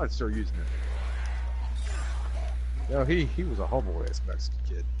 I'd start using it. No, he was a humble ass Mexican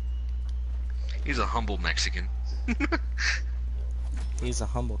kid. he's a humble Mexican. He's a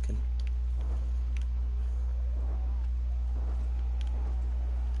humblekin.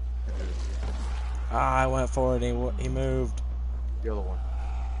 Ah, I went for it. He moved. The other one.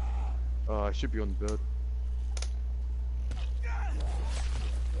 I should be on the bed.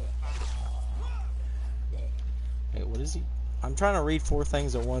 Wait, what is he? I'm trying to read 4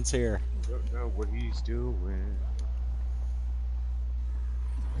 things at once here. Don't know what he's doing.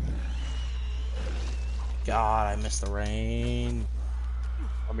 God, I missed the rain.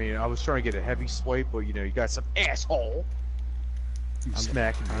 I mean, I was trying to get a heavy swipe, but you know, you got some asshole. You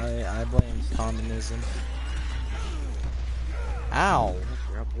smacking me. I blame communism. Ow.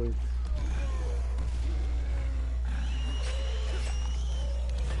 Yeah, I believe.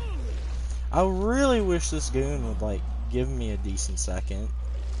 I really wish this goon would, like, give me a decent second.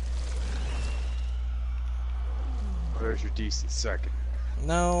 There's your decent second.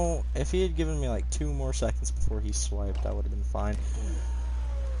 No, if he had given me, like, 2 more seconds before he swiped, I would have been fine.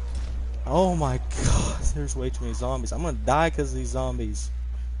 Oh my god, there's way too many zombies. I'm gonna die because of these zombies.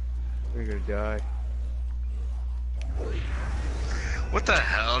 You're gonna die. What the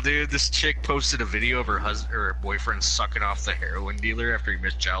hell, dude? This chick posted a video of her husband or her boyfriend sucking off the heroin dealer after he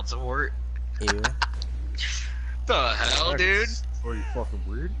missed child support. Ew. The hell, dude? Are you fucking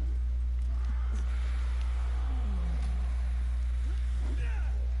weird?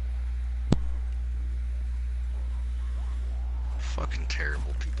 Fucking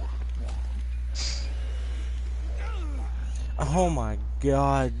terrible people. Oh my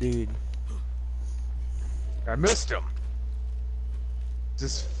god, dude. I missed him.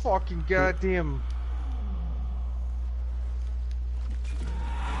 This fucking goddamn.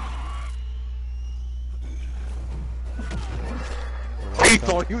 He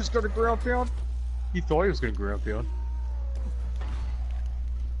thought he was gonna ground pound? He thought he was gonna ground pound.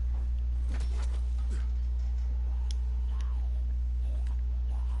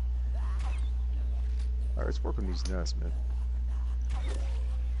 Alright, let's work on these nests, man.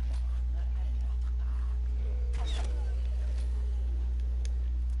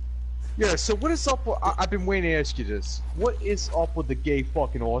 Yeah, so what is up with, I've been waiting to ask you this. What is up with the gay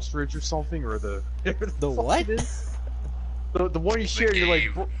fucking ostrich or something, or the... The fuck what? it is? The one you shared, you're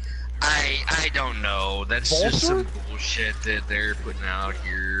like... gay- I don't know. That's just some bullshit that they're putting out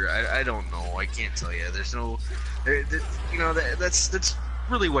here. I don't know. I can't tell you. There's no, you know, that's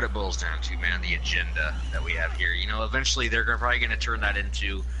really what it boils down to, man. The agenda that we have here. You know, eventually they're probably going to turn that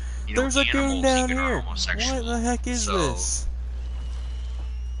into, you know, There's a animals goon down even are here. homosexual. What the heck is So, this?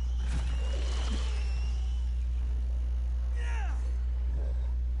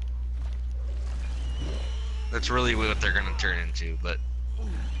 That's really what they're gonna turn into. But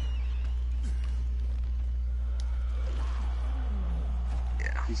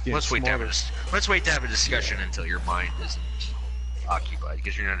yeah, He's getting let's wait to have a discussion Yeah. until your mind isn't occupied,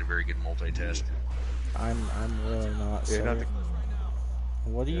 because you're not a very good multitasker. I'm really not. Yeah, Sir. not the-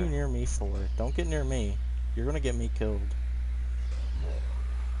 What are you Yeah. near me for? Don't get near me. You're gonna get me killed.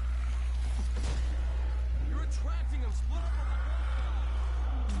 You're attracting them. Split up.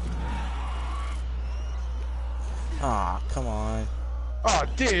 Ah, come on. Oh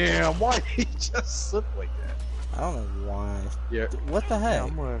damn! Why did he just slip like that? I don't know why. Yeah. What the Yeah, heck?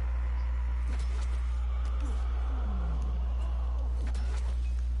 I'm gonna.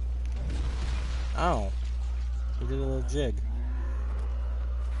 Oh. He did a little jig.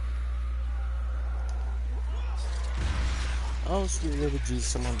 Oh, sweet baby Jesus,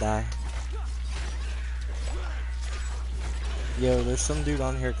 someone die. Yo, there's some dude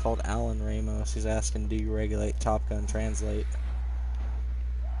on here called Alan Ramos. He's asking, do you regulate Top Gun Translate?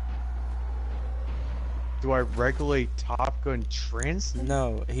 Do I regulate Top Gun Translate?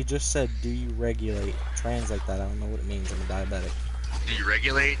 No, he just said, do you regulate? Translate that. I don't know what it means. I'm a diabetic. Do you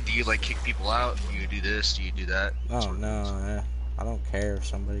regulate? Do you like kick people out? Do you do this? Do you do that? That's Oh, what it no. means. I don't care if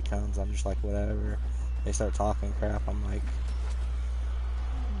somebody comes. I'm just like, whatever. They start talking crap. I'm like,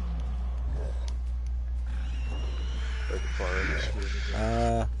 Like the fire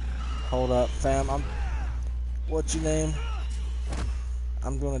industry. hold up, fam. What's your name?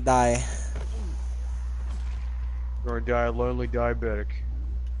 I'm gonna die. You're gonna die a lonely diabetic.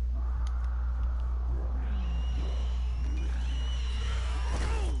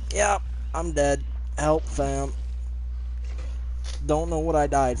 Yep, I'm dead. Help, fam. Don't know what I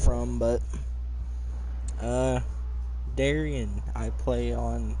died from, but Darian, I play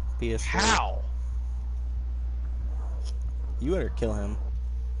on PS4. How? You better kill him.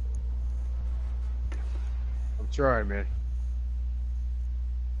 I'm trying, man.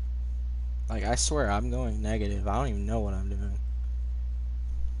 Like, I swear, I'm going negative. I don't even know what I'm doing.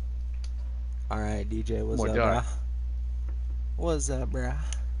 Alright, DJ, what's What up, die? brah? What's up, brah?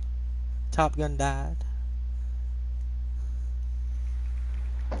 Top Gun died.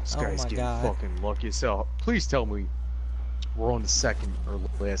 This Oh guy's my getting God. fucking lucky as hell. Please tell me we're on the second or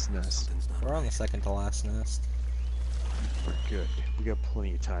last nest. Something's not We're on the second to last nest. We're good. We got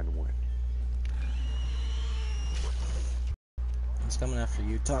plenty of time to win. He's coming after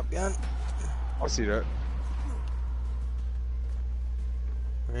you, Top Gun. I see that.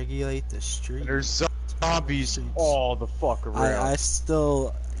 Regulate the And street. there's zombies all the fuck around. I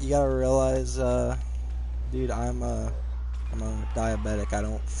still, you gotta realize, dude, I'm a diabetic. I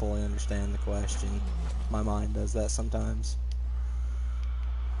don't fully understand the question. My mind does that sometimes.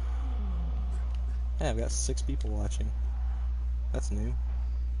 Hey, I've got 6 people watching. That's new.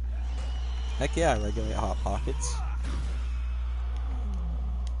 Heck yeah, I regulate Hot Pockets.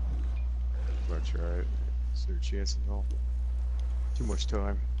 That's right. Is there a chance at all? Too much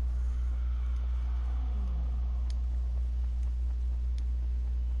time.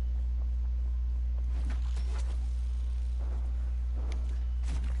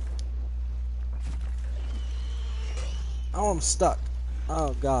 Oh, I'm stuck.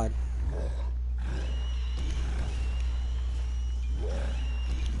 Oh, God.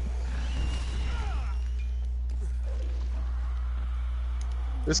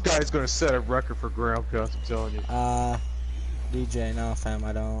 This guy's gonna set a record for ground counts, I'm telling you. DJ, no, fam,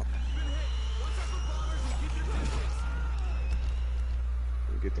 I don't.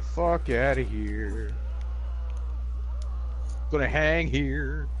 Get the fuck out of here. Gonna hang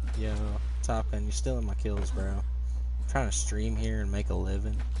here. Yo, Top Gun, you're stealing my kills, bro. I'm trying to stream here and make a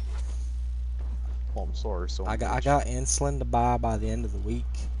living. Oh, I'm sorry, so I got insulin to buy by the end of the week.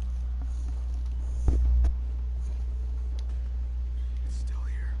 It's still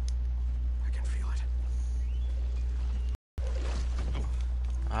here. I can feel it.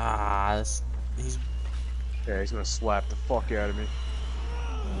 He's Yeah, he's gonna slap the fuck out of me.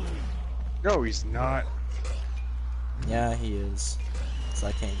 No, he's not. yeah, he is. So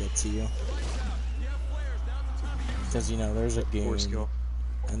I can't get to you. Because, you know, there's a Poor goon skill.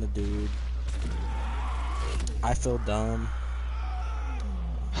 and a dude. I feel dumb.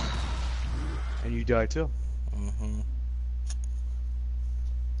 And you die too. Mm-hmm.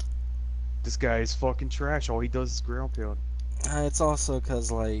 This guy is fucking trash. All he does is ground pound. It's also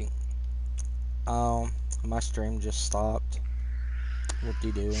because, like, my stream just stopped.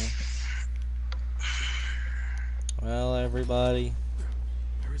 Whoop-de-doo. Well, everybody,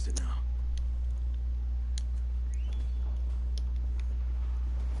 Where is it now?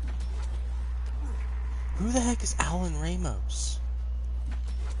 who the heck is Alan Ramos?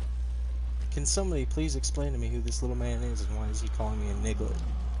 Can somebody please explain to me who this little man is and why is he calling me a niglet?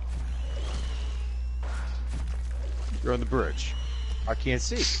 You're on the bridge. I can't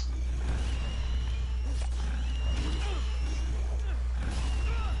see.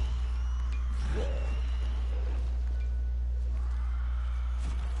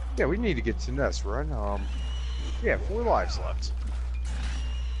 Yeah, we need to get to Nest Run. Yeah, 4 lives left.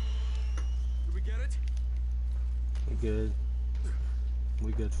 Did we get it? We good.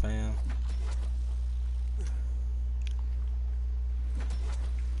 We good, fam.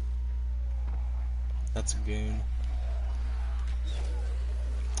 That's a goon.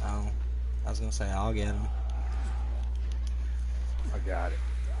 Oh, I was gonna say I'll get him. I got it.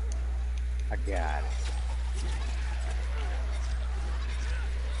 I got it.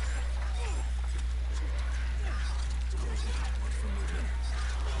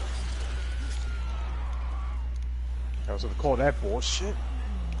 I was gonna call that bullshit.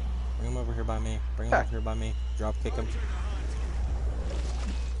 Bring him over here by me. Bring him over here by me. Drop kick him.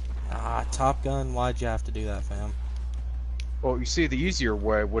 Ah, Top Gun, why'd you have to do that, fam? Well, you see, the easier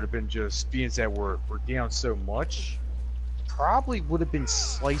way would have been just being that we're down so much. Probably would have been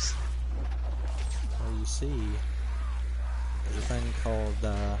sliced. Well, you see, there's a thing called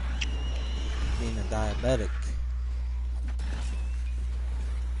being a diabetic.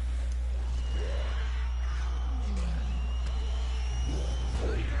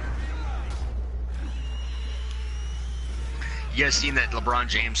 You guys seen that LeBron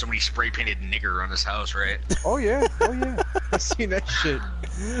James, somebody spray painted nigger on his house, right? Oh yeah, oh yeah. I seen that shit.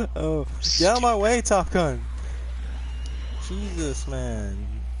 Oh, get out of my way, Top Gun. Jesus, man.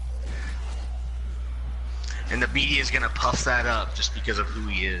 And the media is gonna puff that up just because of who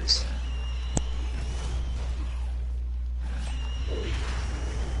he is.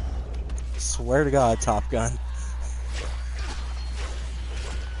 Swear to God, Top Gun.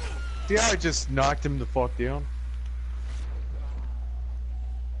 See how I just knocked him the fuck down?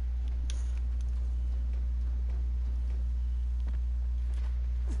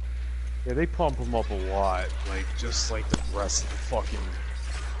 Yeah, they pump him up a lot, like just like the rest of the fucking.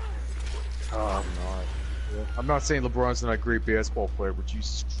 Oh, I'm not. Yeah. I'm not saying LeBron's not a great basketball player, but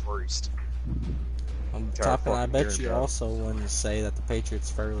Jesus Christ. Top Gun, I fucking bet hearing you about it. also wouldn't say that the Patriots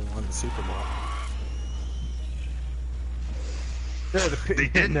fairly won the Super Bowl. Yeah, They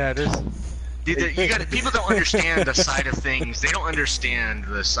didn't. That is. Dude, you got people don't understand the side of things. They don't understand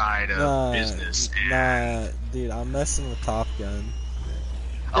the side of business. And, Nah, dude, I'm messing with Top Gun.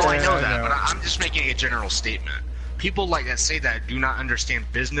 oh, I Yeah, know I that, know. but I'm just making a general statement. People like that say that do not understand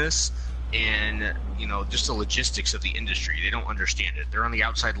business and, you know, just the logistics of the industry. They don't understand it. They're on the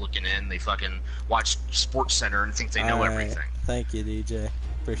outside looking in. They fucking watch Sports Center and think they know Alright, everything. Thank you, DJ.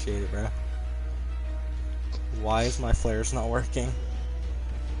 Appreciate it, bro. Why is my flares not working?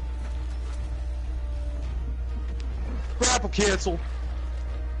 Grapple cancel.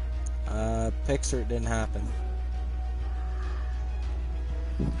 Pixar, it didn't happen.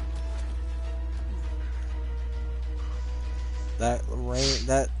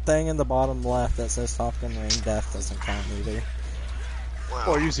 That thing in the bottom left that says Top Gun Rain Death doesn't count either.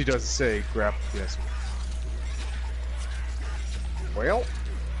 Well, it usually doesn't say grapple cancel. Well.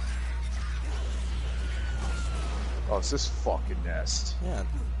 Oh, it's this fucking nest. Yeah.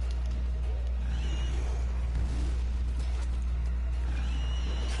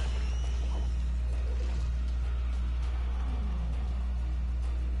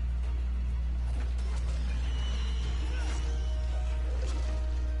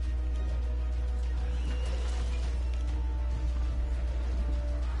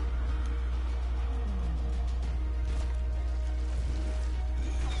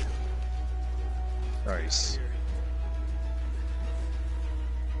 Nice.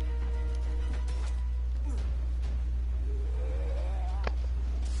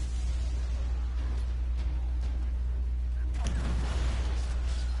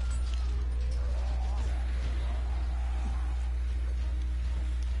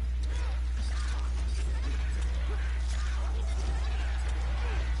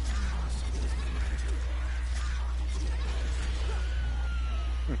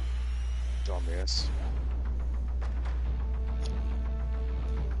 Dumbass.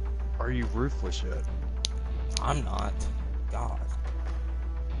 Are you ruthless yet? I'm not. God.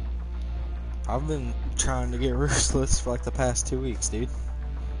 I've been trying to get ruthless for like the past 2 weeks, dude.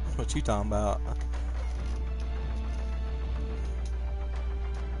 What you talking about?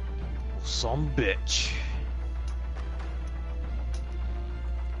 Some bitch.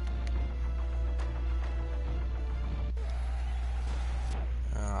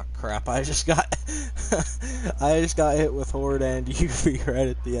 Oh crap, I just got I just got hit with Horde and UV right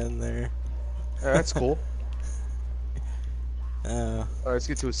at the end there. Yeah, that's cool. Uh, Alright, let's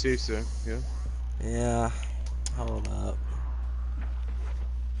get to a safe zone. Yeah. yeah. Hold up.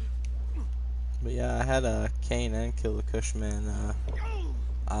 But yeah, I had Kane and Killer Cushman.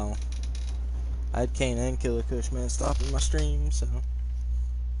 I had Kane and Killer Cushman stopping my stream, so.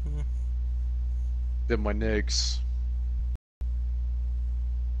 Then my negs.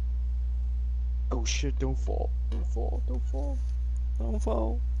 Oh shit, don't fall. Don't fall, don't fall. Don't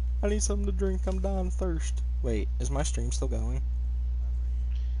fall. I need something to drink. I'm dying of thirst. Wait, is my stream still going?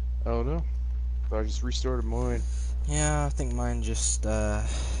 I don't know. But I just restarted mine. Yeah, I think mine just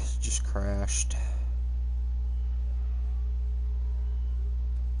crashed.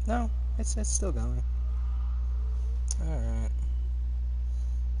 No, it's still going. Alright.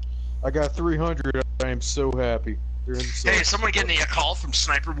 I got 300. I am so happy. They're in the Hey, is someone getting a call from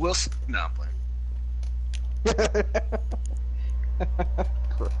Sniper Wilson? No, I'm playing.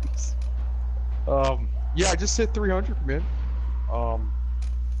 Christ. Yeah, I just hit 300, man.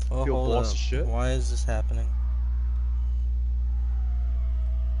 Well, Feel hold boss up. of shit. Why is this happening?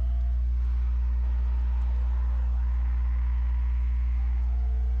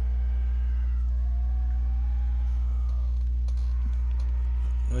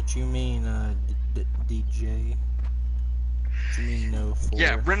 What you mean, DJ? What you mean no for?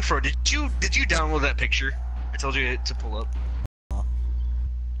 Yeah, Renfro, did you download that picture? I told you to pull up.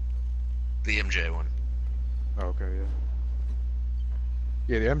 The MJ one. Oh, okay, yeah.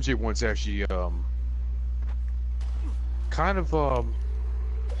 Yeah, the MJ one's actually, kind of,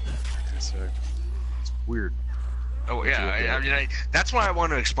 it's weird. Oh yeah, I mean, that's why I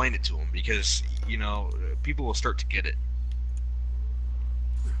want to explain it to him, because you know people will start to get it.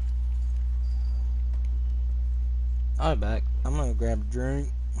 I'll be back. I'm gonna grab a drink.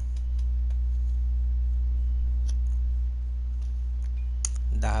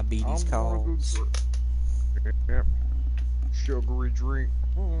 Diabetes calls. Yep. Sugary drink.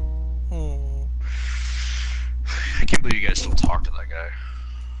 Hmm. I can't believe you guys still talk to that guy.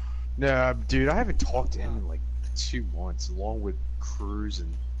 Nah, dude, I haven't talked to him in like 2 months, along with Cruz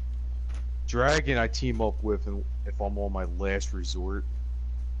and Dragon. I team up with, and if I'm on my last resort,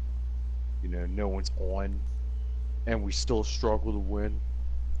 you know, no one's on, and we still struggle to win.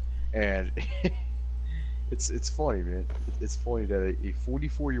 And it's funny, man. It's funny that a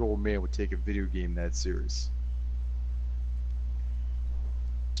 44-year-old man would take a video game that serious.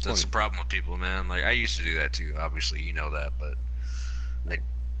 That's the problem with people, man. Like I used to do that too. Obviously, you know that, but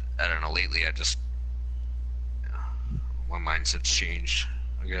I don't know. Lately, I just my mindset's changed.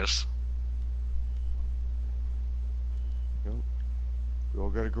 I guess. You know, we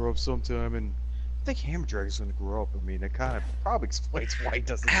all gotta grow up sometime, and I think Hammer Dragon's gonna grow up. I mean, that kind of probably explains why he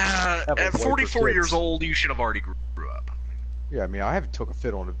doesn't. have a At wife or 44 years kids. old, you should have already grew up. Yeah, I mean, I haven't took a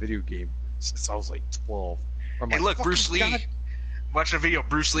fit on a video game since I was like 12. I'm Hey, like, look, "Fucking Bruce Lee. God." Watching a video of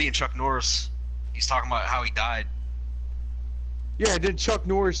Bruce Lee and Chuck Norris. He's talking about how he died. Yeah, and then Chuck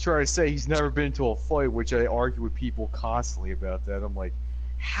Norris tried to say he's never been into a fight, which I argue with people constantly about that. I'm like,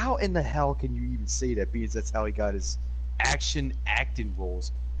 how in the hell can you even say that? Because that's how he got his acting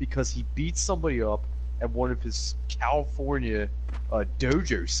roles. Because he beat somebody up at one of his California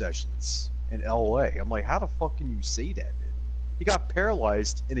dojo sessions in LA. I'm like, how the fuck can you say that, man? He got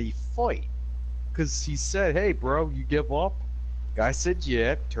paralyzed in a fight. Because he said, hey, bro, you give up? Guy said,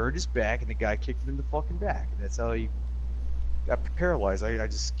 yeah, turned his back, and the guy kicked him in the fucking back. And that's how he got paralyzed. I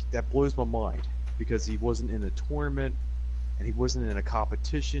just, that blows my mind. Because he wasn't in a tournament, and he wasn't in a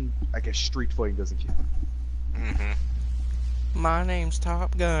competition. I guess street fighting doesn't count. Mm-hmm. My name's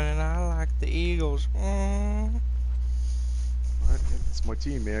Top Gun, and I like the Eagles. Alright, yeah, that's my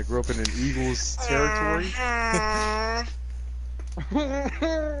team, man. I grew up in an Eagles territory.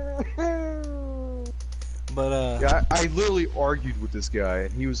 But Yeah, I literally argued with this guy,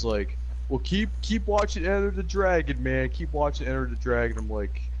 and he was like, well, keep watching Enter the Dragon, man. Keep watching Enter the Dragon. I'm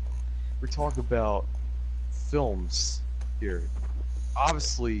like, we're talking about films here.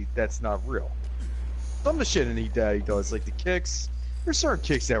 Obviously, that's not real. Some of the shit he does, like the kicks, there's certain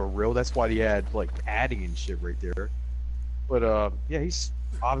kicks that were real. That's why he had, like, padding and shit right there. But, yeah, he's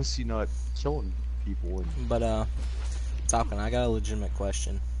obviously not killing people. And, Top Gun, I got a legitimate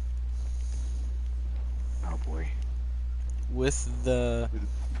question. oh, boy. With the Did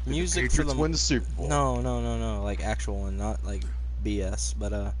music the for Patriots the win the Super Bowl? No, like actual one, not like BS.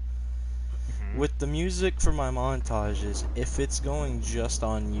 But with the music for my montages, if it's going just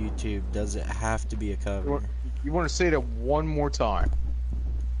on YouTube, does it have to be a cover? You want to say that one more time?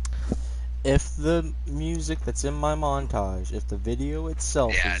 If the music that's in my montage, if the video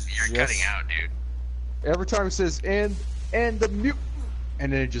itself Yeah, is you're just cutting out, dude. Every time it says and the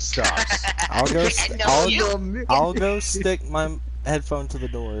and then it just stops. I'll go. I know you. I'll go stick my headphone to the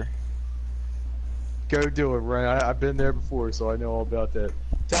door. Go do it, Ryan. I've been there before, so I know all about that.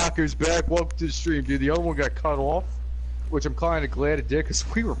 Taco's back. Welcome to the stream, dude. The other one got cut off, which I'm kind of glad it did, because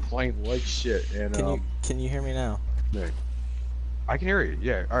we were playing like shit. And Can you hear me now? no. I can hear you.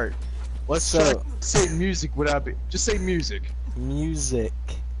 Yeah. All right. Let's So- try to say music without just say music. Music.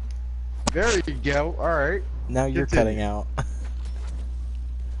 There you go. All right. Now you're Continue. cutting out.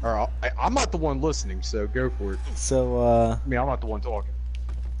 All right. I'm not the one listening, so go for it. So I mean, I'm not the one talking.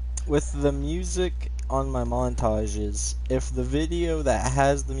 with the music on my montages, if the video that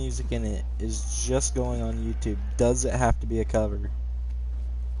has the music in it is just going on YouTube, does it have to be a cover?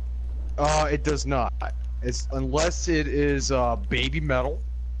 It does not. It's unless it is Baby Metal,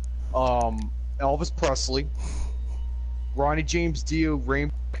 Elvis Presley, Ronnie James Dio,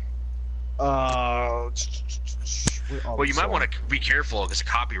 Rain. Well, you might want to be careful because of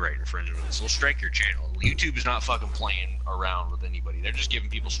copyright infringement. This will strike your channel. YouTube is not fucking playing around with anybody. They're just giving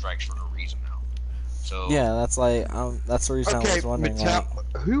people strikes for no reason now. So Yeah, that's like that's the reason I Okay, was wondering.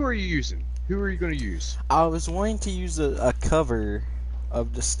 who are you using? Who are you going to use? I was wanting to use a cover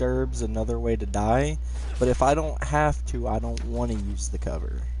of Disturbed's "Another Way to Die," but if I don't have to, I don't want to use the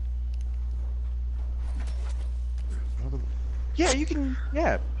cover. Yeah, you can.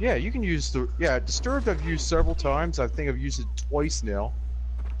 Yeah, you can use the. Yeah, Disturbed. I've used several times. I think I've used it twice now,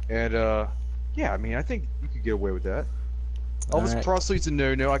 and yeah. I mean, I think you could get away with that. Elvis Alright. Presley's a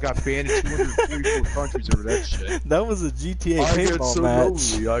no-no. I got banned in 244 countries over that shit. That was a GTA I get paintball so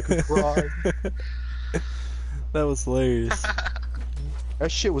match. lonely, I could cry. That was hilarious.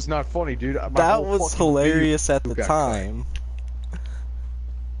 That shit was not funny, dude. My That whole was fucking hilarious video at the got time.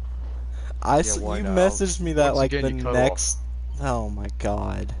 You why not? messaged me that Once like again, the you cut next. Oh my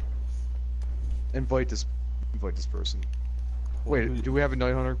god. Invite this person. Wait, do we have a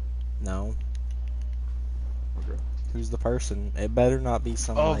night hunter? No. Okay. Who's the person? It better not be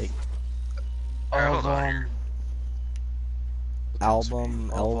some Oh. like Hold on.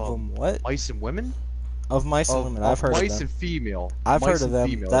 album. What? Mice and Women? Of Mice and Women. I've heard of Mice them. and Female. I've Mice heard of and them.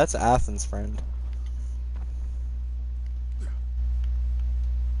 Female. That's Athens' friend.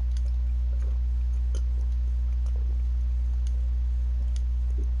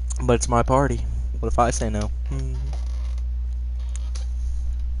 But it's my party. What if I say no?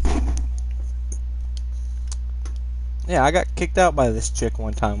 Yeah, I got kicked out by this chick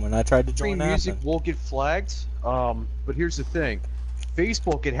one time when I tried to Free join music Athens. will get flagged. But here's the thing.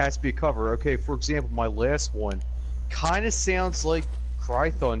 Facebook, it has to be a cover. Okay, for example, my last one kind of sounds like Cry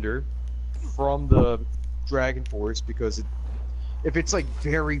Thunder from the Dragon Force because if it's like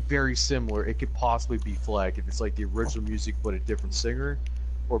very, very similar, it could possibly be flagged. If it's like the original music but a different singer,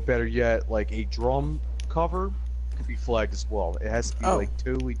 or better yet, like a drum cover, could be flagged as well. It has to be Oh. like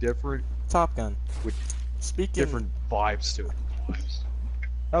totally different Top Gun. with Speaking different vibes to it.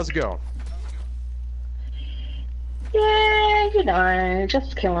 How's it going? Yeah, you know,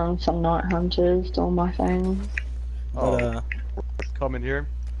 just killing some night hunters, doing my thing. but Come in here.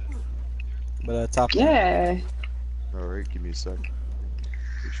 Top Gun. Yeah. Alright, give me a second.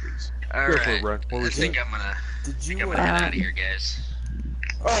 All Go for it, right. Ren. What I was think it? I'm gonna Did you head out of here, guys.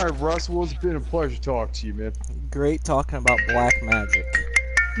 Alright, Russ, well, it's been a pleasure talking to you, man. great talking about black magic?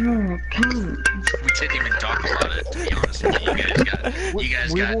 Oh, come on. We didn't even talk about it, to be honest with you. You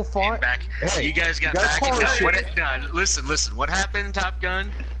guys We got will find- back. Hey, you guys got you got back. car And shit. what it done? Listen. What happened in Top Gun?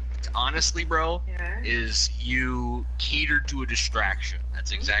 Honestly, bro, is you catered to a distraction.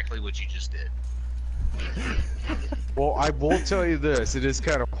 That's exactly what you just did. Well, I will tell you this. It is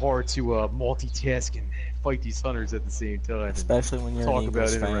kind of hard to multitask and fight these hunters at the same time. and Especially when you're talk an about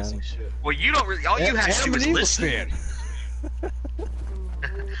Eagles interesting fan. shit. Well, you don't really. All you have to I'm do an is Eagles listen. fan.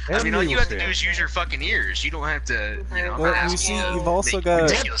 I mean, all you Eagles have to fan. do is use your fucking ears. You don't have to, you know. I'm Well, not you asking see, to you've also make got-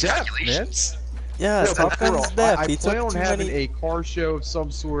 ridiculous Deaf, calculations. Yeah, Yeah, Top but for real, Gun's deaf. I He plan took on too having many. a car show of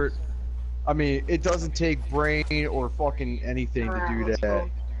some sort. I mean, it doesn't take brain or fucking anything to do that.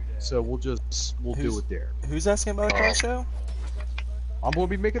 So we'll do it there. Who's asking about a car show? I'm gonna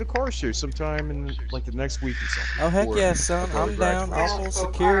be making a car show sometime in like the next week or something. Oh heck Or- yeah, son! before I'm I down. graduate. I'll hold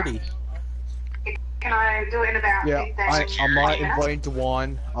security. Can I do it in about Yeah, 15 I'm not minutes? inviting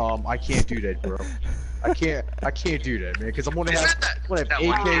Dewan. I can't do that, bro. I can't do that, man. Because I'm gonna Is have, that I'm gonna that have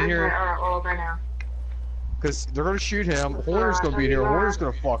one AK kid? here. All over now. Because they're gonna shoot him. Horner's gonna be here. Horner's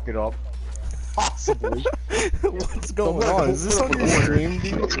gonna fuck it up. Possibly. What's going But on? Is this on your stream,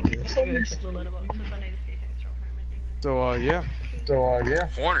 dude? So yeah.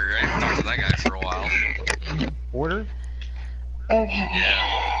 Horner, I haven't talked to that guy for a while. Horner. Okay.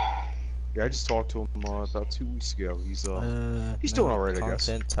 Yeah. Yeah, I just talked to him about 2 weeks ago. He's He's doing alright, I guess.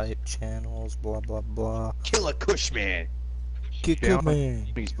 Content type channels, blah blah blah. Killer Cushman. Kick Down man.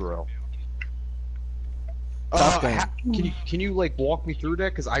 Bro. Top Gun. Can you like walk me through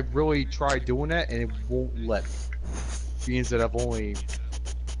that? Cause I really tried doing that and it won't let me. Being that I've only.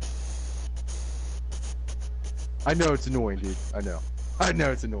 I know it's annoying, dude. I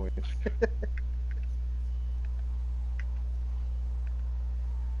know it's annoying.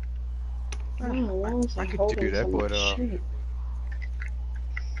 I could do that, but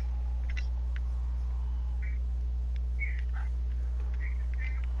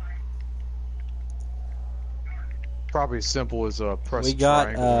probably as simple as press. We got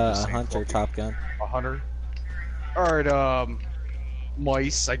triangle and just a say hunter, fucking- Top Gun. A hunter. All right,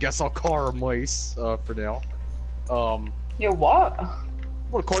 mice. I guess I'll call her mice for now. You're what?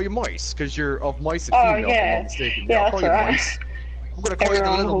 I'm gonna call you mice because you're of mice and Oh, female. If I'm yeah. not mistaken. Yeah, I'll call that's you right. mice. I'm gonna call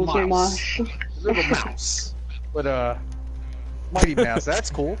Everyone you the little calls you mouse. Little mouse. But mighty mouse. That's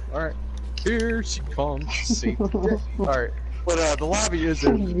cool. All right. Here she comes. See. All right. But the lobby is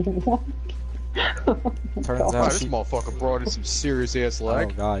in. Turns Wow, out this she. motherfucker brought in some serious ass Oh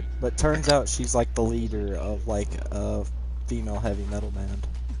lag. god. But turns out she's like the leader of like a female heavy metal band.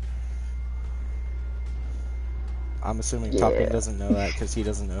 I'm assuming Top Gun doesn't know that because he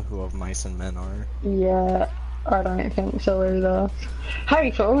doesn't know who of Mice and Men are. Yeah, I don't think so either. Hey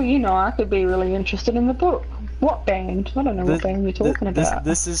Phil, you know I could be really interested in the book. What band? I don't know what band you're talking about.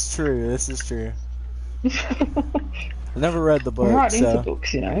 This is true. This is true. I never read the book, I'm right so. into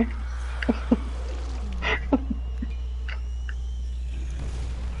books, you know.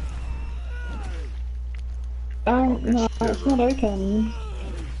 No, it's not open.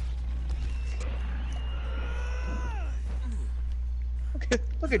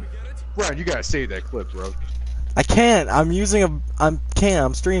 Look at Brian. You gotta save that clip, bro. I can't. I'm using a.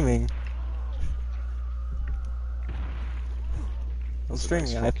 I'm streaming. I'm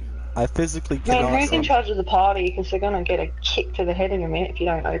streaming. I physically Man, cannot. who's in charge of the party? Because they're gonna get a kick to the head in a minute if you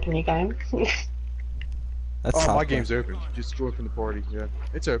don't open your game. That's Oh, Top my Gun. game's open. Just join from the party. Yeah,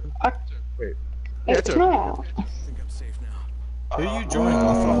 it's open. Wait. Yeah, It's it's open. not. I think I'm safe now. Who you joined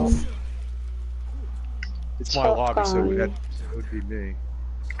off of? It's my Top lobby, so Gun. that would be me.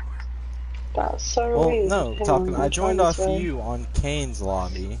 That's so Well, weird. no, Hang Top on, Gun. I'm I joined trying off to- you on Kane's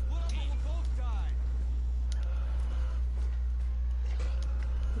lobby.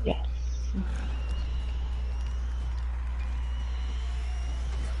 Yes.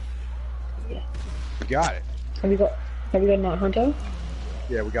 We got it. Have you got Night Hunter?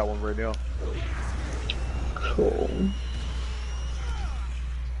 Yeah, we got one right now. Cool.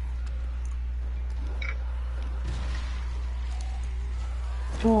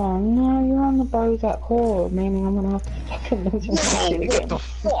 Oh no, you're on the Bozak horde, meaning I'm gonna have to fucking lose my Whoa, shit what again. the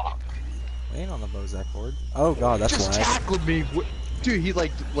fuck? I ain't on the Bozak board. Oh god, that's Just lag. tackled me. Dude, he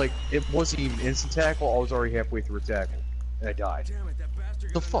like it wasn't even instant tackle. I was already halfway through a tackle, and I died. Damn it, that bastard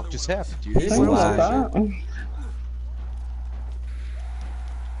The got fuck another just one. happened, dude? He's Sorry Anyone about else? that.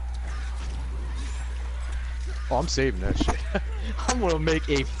 Oh, I'm saving that shit. I'm gonna make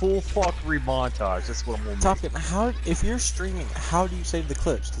a full fuck remontage. That's what I'm gonna make. Top Gun, how if you're streaming, how do you save the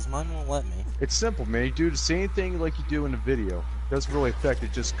clips? Because mine won't let me. It's simple, man. You do the same thing like you do in the video. It doesn't really affect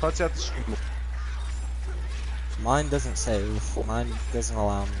it. Just cuts out the stream. Mine doesn't save. Mine doesn't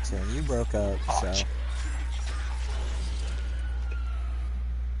allow me to. And you broke up, so.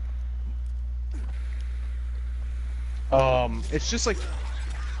 It's just like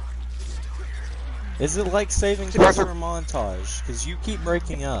Is it like saving clips for a montage? Because you keep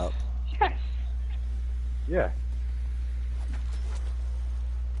breaking up. yeah.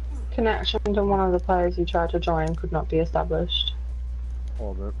 Connection to one of the players who tried to join could not be established.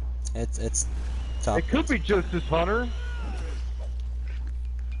 Hold up. It's Top It could be just this hunter.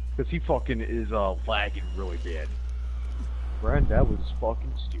 Because he fucking is lagging really bad. Brad, that was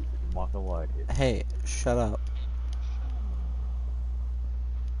fucking stupid. I'm not gonna lie to you. Hey, shut up.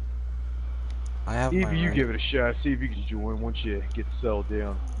 I have my Evie, you right. give it a shot. See if you can join once you get settled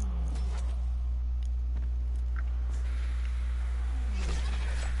down.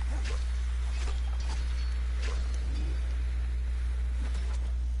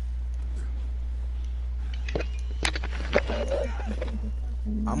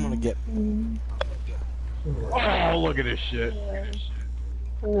 I'm gonna get. Oh, look at this shit.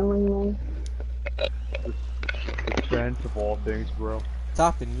 The trends of all things, bro.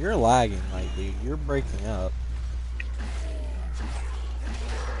 Toppin, you're lagging, like, dude. You're breaking up.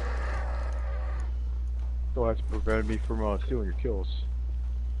 So that's prevented me from stealing your kills.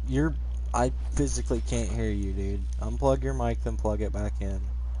 I physically can't hear you, dude. Unplug your mic, then plug it back in.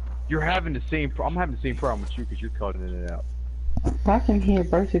 You're having the same. I'm having the same problem with you because you're cutting in and out. I can hear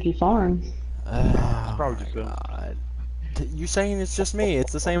both of you fine. Oh Probably my just them. God. You saying it's just me?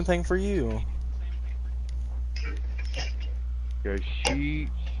 It's the same thing for you. Okay,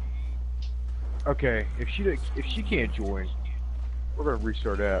 Okay, if she can't join, we're gonna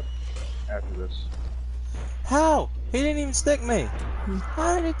restart that after this. How? He didn't even stick me.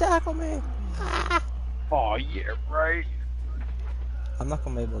 How did he tackle me? Ah. Oh yeah, right. I'm not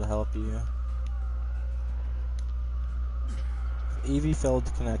gonna be able to help you. Evie failed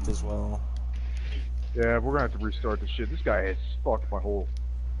to connect as well. Yeah, we're gonna have to restart the shit. This guy has fucked my whole.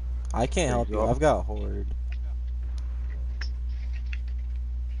 I can't help you. up. I've got Horde.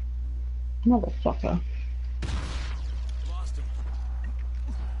 Motherfucker. Lost him.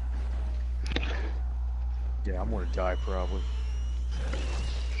 Yeah, I'm gonna die probably.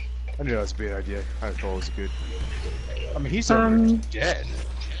 I knew that was a bad idea. I thought it was good. I mean, he's already dead.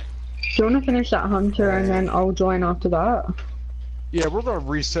 Do you want to finish that hunter and then I'll join after that? Yeah, we're gonna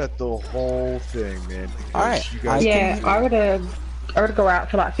reset the whole thing, man. Because Alright, you guys Yeah, can- I would go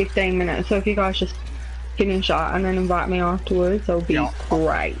out for like 15 minutes, so if you guys just finish that and then invite me afterwards, that'll be Yeah.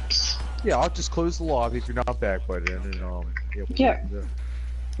 great. Yeah, I'll just close the lobby if you're not back by then, and yeah, we'll Yeah. go from there.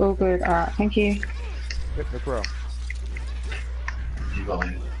 All good, alright, thank you. Yep, no problem.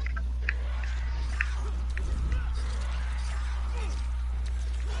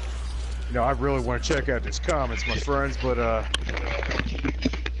 You know, I really want to check out these comments, my friends, but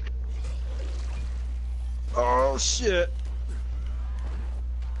oh shit.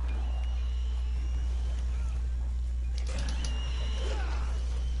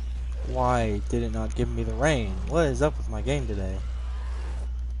 Why did it not give me the rain? What is up with my game today?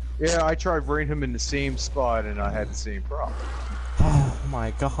 Yeah, I tried bringing him in the same spot, and I had the same problem. Oh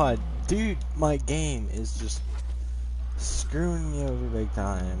my God, dude, my game is just screwing me over big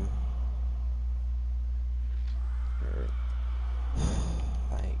time.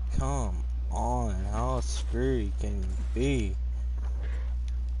 Like, come on, how screwy can you be?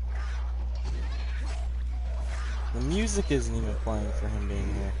 The music isn't even playing for him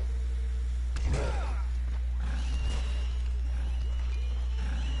being here.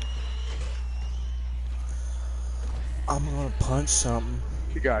 I'm gonna punch something.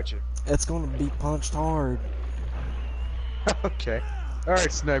 You got you. It's gonna be punched hard. Okay.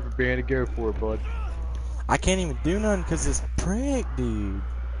 Alright, Sniper Bandit, go for it, bud. I can't even do nothing because this prick, dude.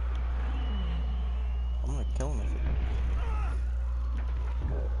 I'm gonna kill him.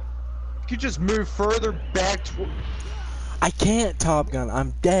 You just move further back to. I can't, Top Gun.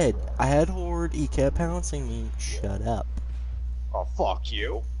 I'm dead. I had Horde. He kept pouncing me. Shut up. Oh, fuck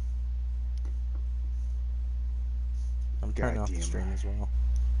you. I'm turning off the Goddamn. stream as well.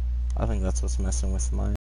 I think that's what's messing with my